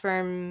Mattress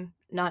Firm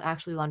not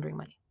actually laundering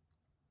money?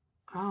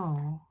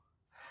 Oh.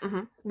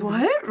 Mm-hmm.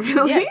 What?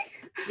 Really?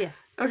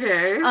 Yes.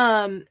 Okay.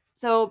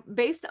 So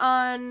based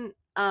on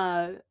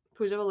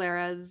Pooja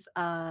Valera's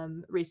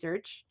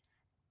research,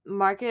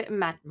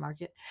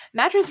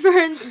 Mattress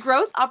Firm's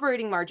gross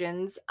operating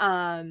margins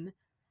and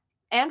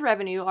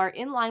revenue are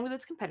in line with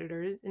its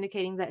competitors,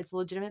 indicating that it's a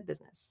legitimate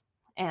business.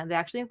 And they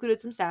actually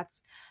included some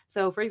stats.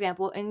 So, for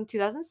example, in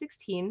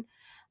 2016,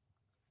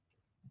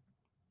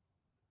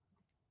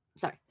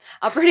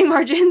 operating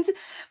margins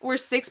were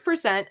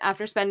 6%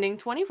 after spending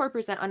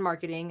 24% on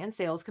marketing and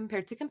sales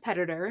compared to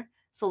competitor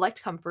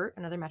Select Comfort,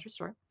 another mattress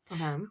store,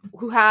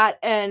 who had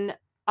an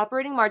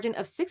operating margin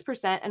of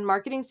 6% and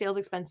marketing sales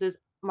expenses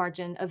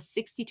margin of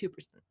 62%.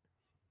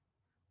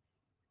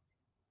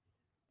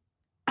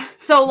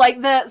 So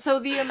like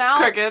the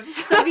amount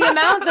Crickets. So the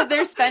amount that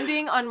they're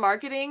spending on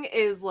marketing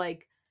is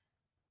like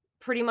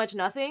pretty much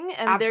nothing,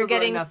 and absolutely they're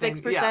getting nothing.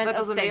 6%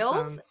 of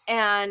sales,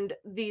 and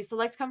the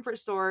Select Comfort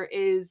store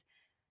is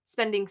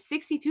spending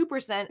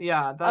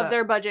 62% of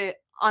their budget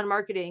on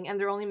marketing, and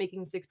they're only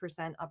making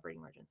 6%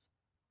 operating margins.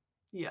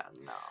 Yeah,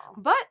 no.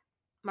 But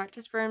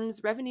Mattress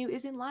Firm's revenue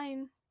is in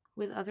line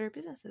with other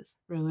businesses.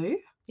 Really?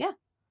 Yeah.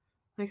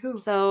 Like who?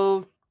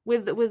 So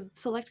with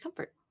Select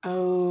Comfort.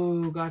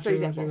 Oh, gotcha.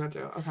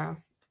 Okay.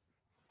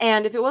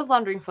 And if it was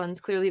laundering funds,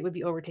 clearly it would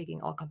be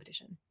overtaking all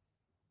competition.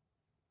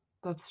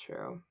 That's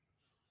true.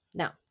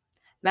 Now,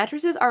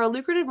 mattresses are a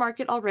lucrative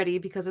market already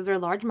because of their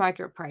large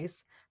market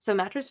price, so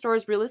mattress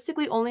stores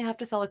realistically only have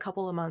to sell a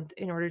couple a month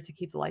in order to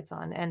keep the lights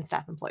on and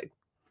staff employed.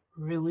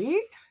 Really?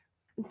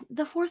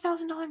 The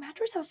 $4,000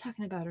 mattress I was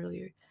talking about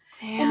earlier.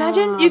 Damn.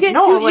 Imagine you get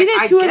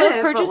two of those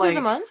purchases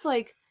a month.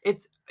 Like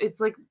it's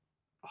like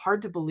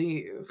hard to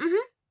believe. Mm-hmm.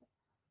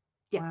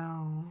 Yeah.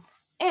 Wow.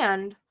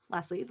 And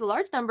lastly, the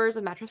large numbers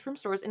of Mattress Firm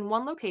stores in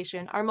one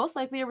location are most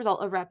likely a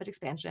result of rapid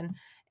expansion,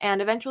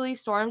 and eventually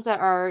stores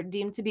that are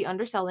deemed to be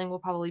underselling will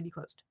probably be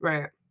closed.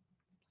 Right.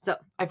 So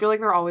I feel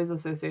like they're always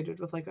associated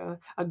with like a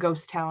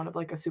ghost town of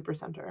like a super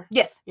center.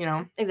 Yes. You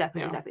know?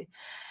 Exactly.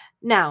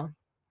 Now,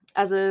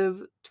 as of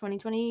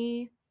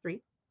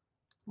 2023,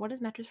 what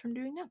is Mattress Firm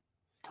doing now?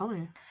 Tell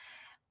me.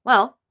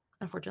 Well,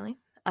 unfortunately,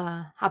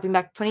 hopping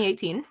back to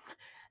 2018,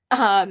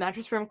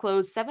 Mattress Firm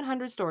closed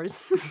 700 stores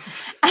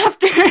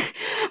after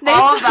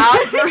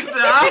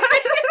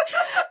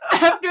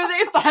after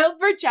they filed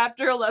for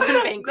Chapter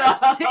 11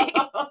 bankruptcy.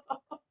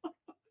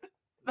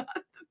 Not the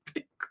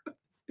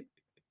bankruptcy.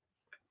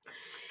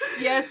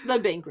 Yes, the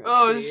bankruptcy.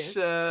 Oh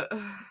shit.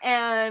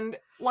 And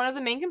one of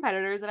the main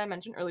competitors that I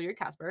mentioned earlier,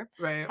 Casper,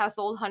 has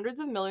sold hundreds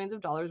of millions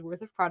of dollars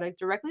worth of product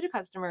directly to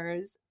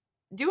customers,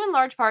 due in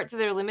large part to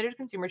their limited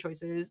consumer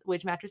choices,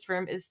 which Mattress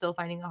Firm is still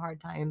finding a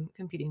hard time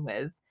competing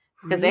with.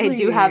 Because they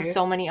do have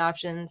so many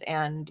options,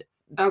 and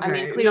I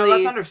mean, clearly,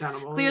 that's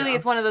understandable. Clearly,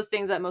 it's one of those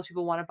things that most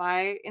people want to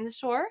buy in the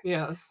store.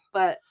 Yes,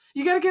 but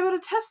you gotta give it a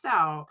test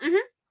out. Mm-hmm.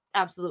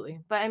 Absolutely,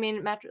 but I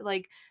mean,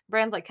 like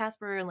brands like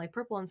Casper and like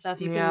Purple and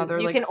stuff, you can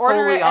like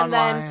order it and online.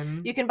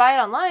 then you can buy it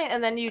online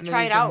and then you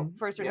try it out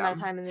for a certain amount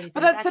of time and then you.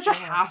 But that's such a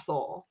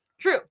hassle.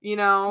 True,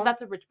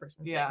 that's a rich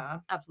person's thing.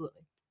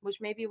 Absolutely. Which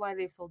may be why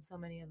they've sold so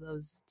many of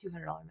those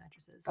 $200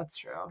 mattresses. That's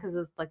true. Because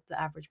it's like the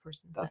average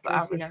person's mattress. The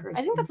average person.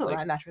 I think that's what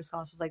my mattress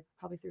cost, was like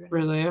probably $300.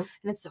 Really? And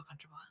it's so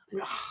comfortable.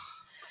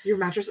 Your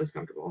mattress is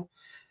comfortable.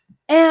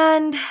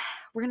 And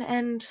we're going to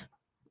end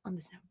on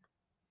this note.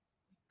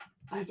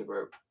 I have to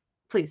burp.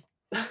 Please.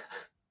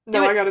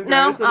 No, I gotta do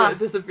it so that it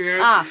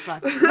disappeared.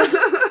 Fuck. Damn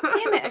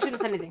it, I shouldn't have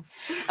said anything.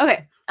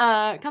 Okay.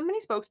 Company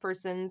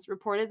spokespersons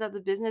reported that the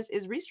business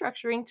is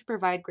restructuring to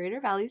provide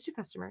greater values to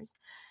customers,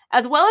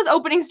 as well as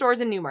opening stores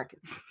in new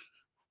markets.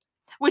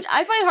 Which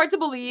I find hard to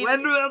believe.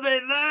 When will they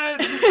learn?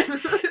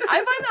 I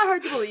find that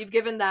hard to believe,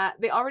 given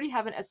that they already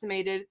have an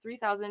estimated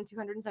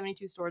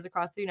 3,272 stores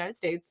across the United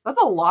States.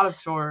 That's a lot of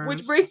stores.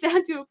 Which breaks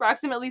down to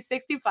approximately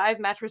 65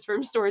 Mattress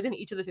Firm stores in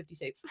each of the 50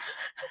 states.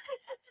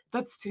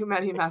 That's too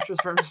many Mattress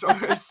Firm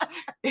stores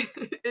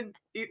in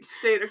each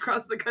state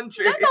across the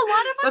country. That's a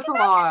lot of fucking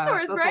mattress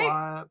stores, that's right? A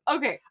lot.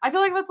 Okay. I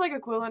feel like that's like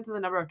equivalent to the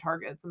number of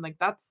Targets, and like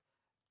that's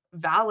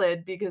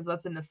valid because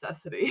that's a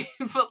necessity.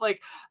 But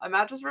like a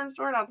Mattress Firm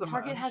store, not so much.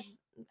 Target has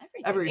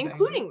everything,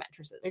 including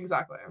mattresses.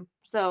 Exactly.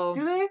 So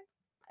do they?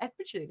 I'm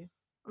pretty sure they do.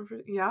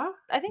 Yeah?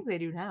 I think they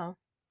do now.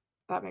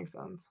 That makes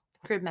sense.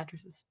 Crib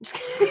mattresses.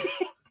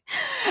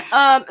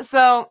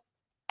 So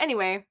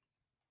anyway,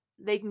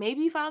 they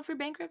maybe filed for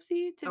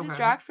bankruptcy to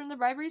distract from the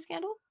bribery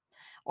scandal,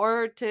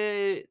 or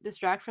to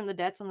distract from the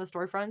debts on the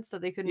storefronts that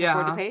they couldn't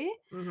afford to pay.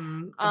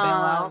 Mm-hmm. A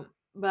bailout.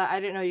 But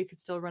I didn't know you could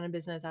still run a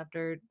business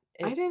after.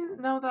 I didn't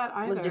know that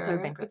either. Was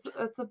declared bankrupt.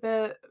 It's a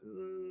bit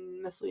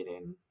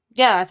misleading.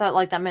 Yeah, I thought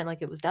like that meant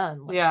like it was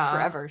done. Like,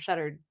 forever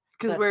shuttered.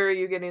 Because where are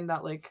you getting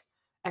that like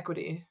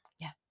equity?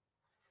 Yeah.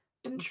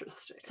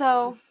 Interesting.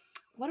 So,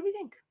 what do we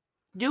think?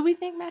 Do we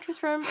think Mattress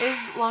Firm is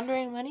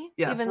laundering money?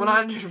 Yes,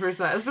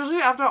 100%.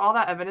 Especially after all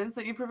that evidence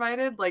that you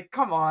provided. Like,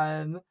 come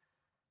on.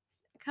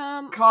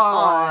 Come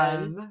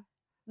on.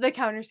 The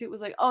countersuit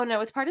was like, oh no,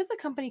 it's part of the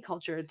company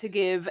culture to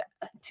give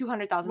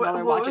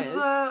 $200,000 watches.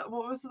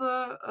 What was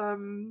the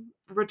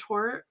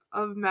retort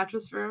of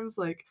Mattress Firms?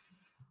 Like,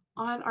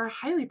 on our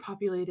highly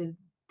populated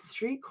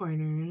street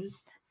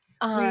corners,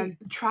 we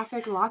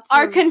traffic lots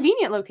our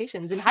convenient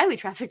locations in highly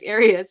trafficked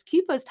areas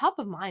keep us top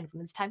of mind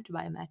when it's time to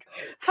buy a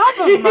mattress. Top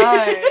of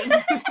mind.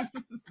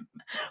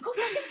 Who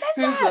fucking says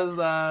that? Who says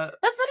that?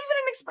 That's not even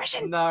an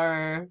expression.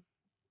 No.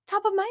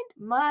 Top of mind?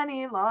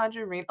 Money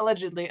laundering.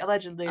 Allegedly.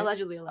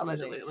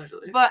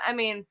 But I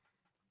mean,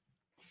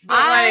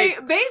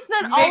 based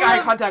on make eye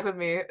contact with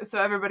me so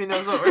everybody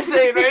knows what we're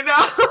saying right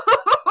now.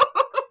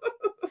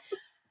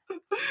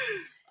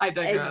 I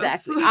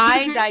digress. Exactly.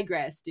 I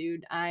digress,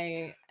 dude.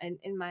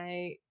 In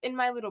my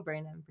little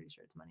brain, I'm pretty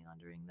sure it's money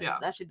laundering.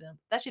 That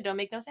shit don't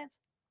make no sense.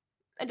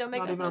 It don't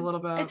make no sense. Not even a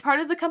little bit. It's part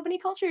of the company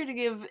culture to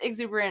give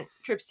exuberant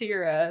trips to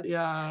Europe.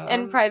 Yeah.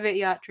 And private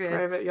yacht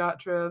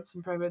trips.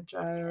 And private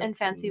jets. And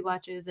fancy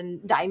watches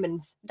and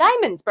diamonds.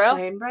 Diamonds, bro.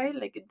 Shine bright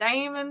like a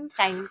diamond.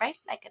 Shine bright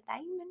like a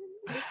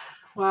diamond.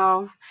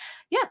 Wow.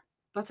 Yeah.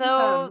 That's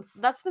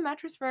the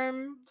Mattress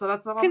Firm. So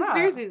that's the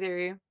conspiracy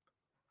theory.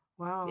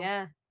 Wow.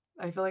 Yeah.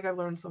 I feel like I've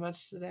learned so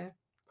much today.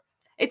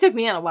 It took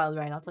me on a wild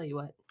ride, I'll tell you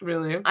what.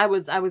 Really? I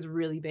was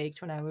really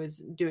baked when I was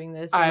doing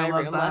this in my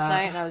room last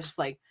night, and I was just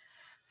like,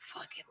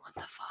 fucking what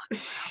the fuck.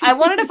 I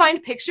wanted to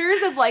find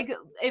pictures of like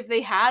if they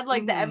had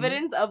like the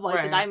evidence of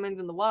like the diamonds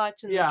and the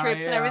watch and the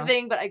trips and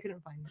everything, but I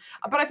couldn't find it.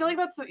 But I feel like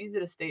that's so easy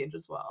to stage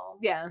as well.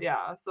 Yeah.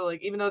 Yeah. So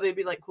like even though they'd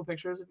be like cool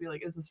pictures, it'd be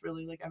like, is this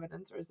really like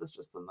evidence or is this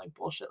just some like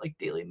bullshit like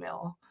Daily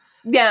Mail?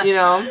 Yeah. You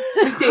know?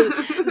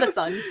 The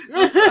Sun.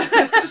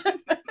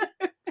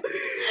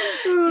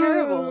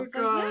 Terrible.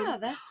 So yeah,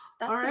 that's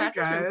all the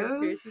Mattress Firm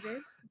conspiracy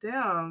theories.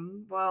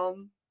 Damn. Well,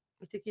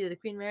 we took you to the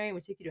Queen Mary and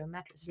we took you to a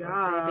mattress store.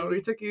 Yeah, we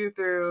took you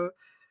through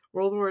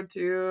World War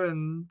II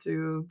and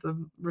to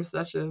the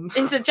recession.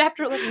 Into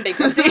Chapter 11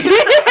 bankruptcy.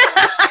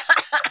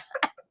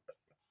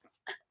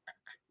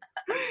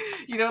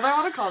 You know what I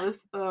want to call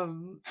this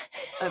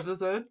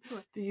episode?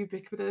 What? The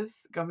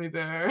Ubiquitous Gummy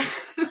Bear.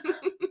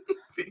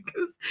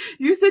 Because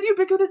you said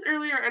ubiquitous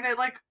earlier and it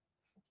like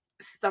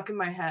stuck in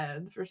my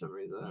head for some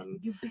reason.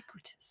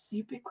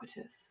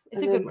 Ubiquitous.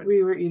 It's a good word.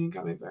 We were eating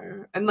gummy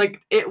bear. And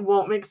like it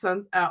won't make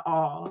sense at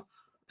all.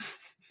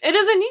 It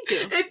doesn't need to.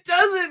 It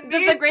doesn't need to.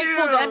 Does the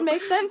Grateful Dead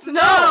make sense?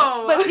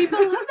 No. But people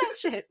love that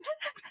shit.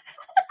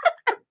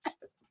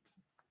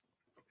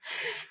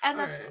 And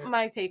that's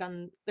my take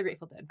on the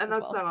Grateful Dead. And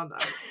that's not on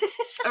that.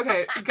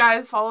 Okay,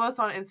 guys, follow us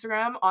on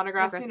Instagram, On a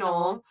Grassy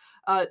Knoll.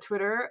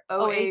 Twitter,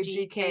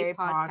 OAGK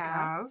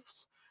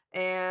Podcast.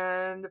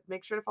 And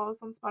make sure to follow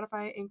us on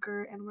Spotify,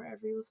 Anchor, and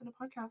wherever you listen to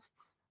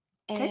podcasts.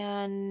 Okay?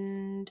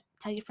 And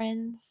tell your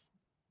friends.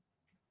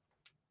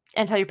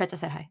 And tell your pets I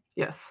said hi.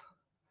 Yes.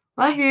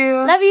 Love you.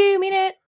 Love you. Mean it.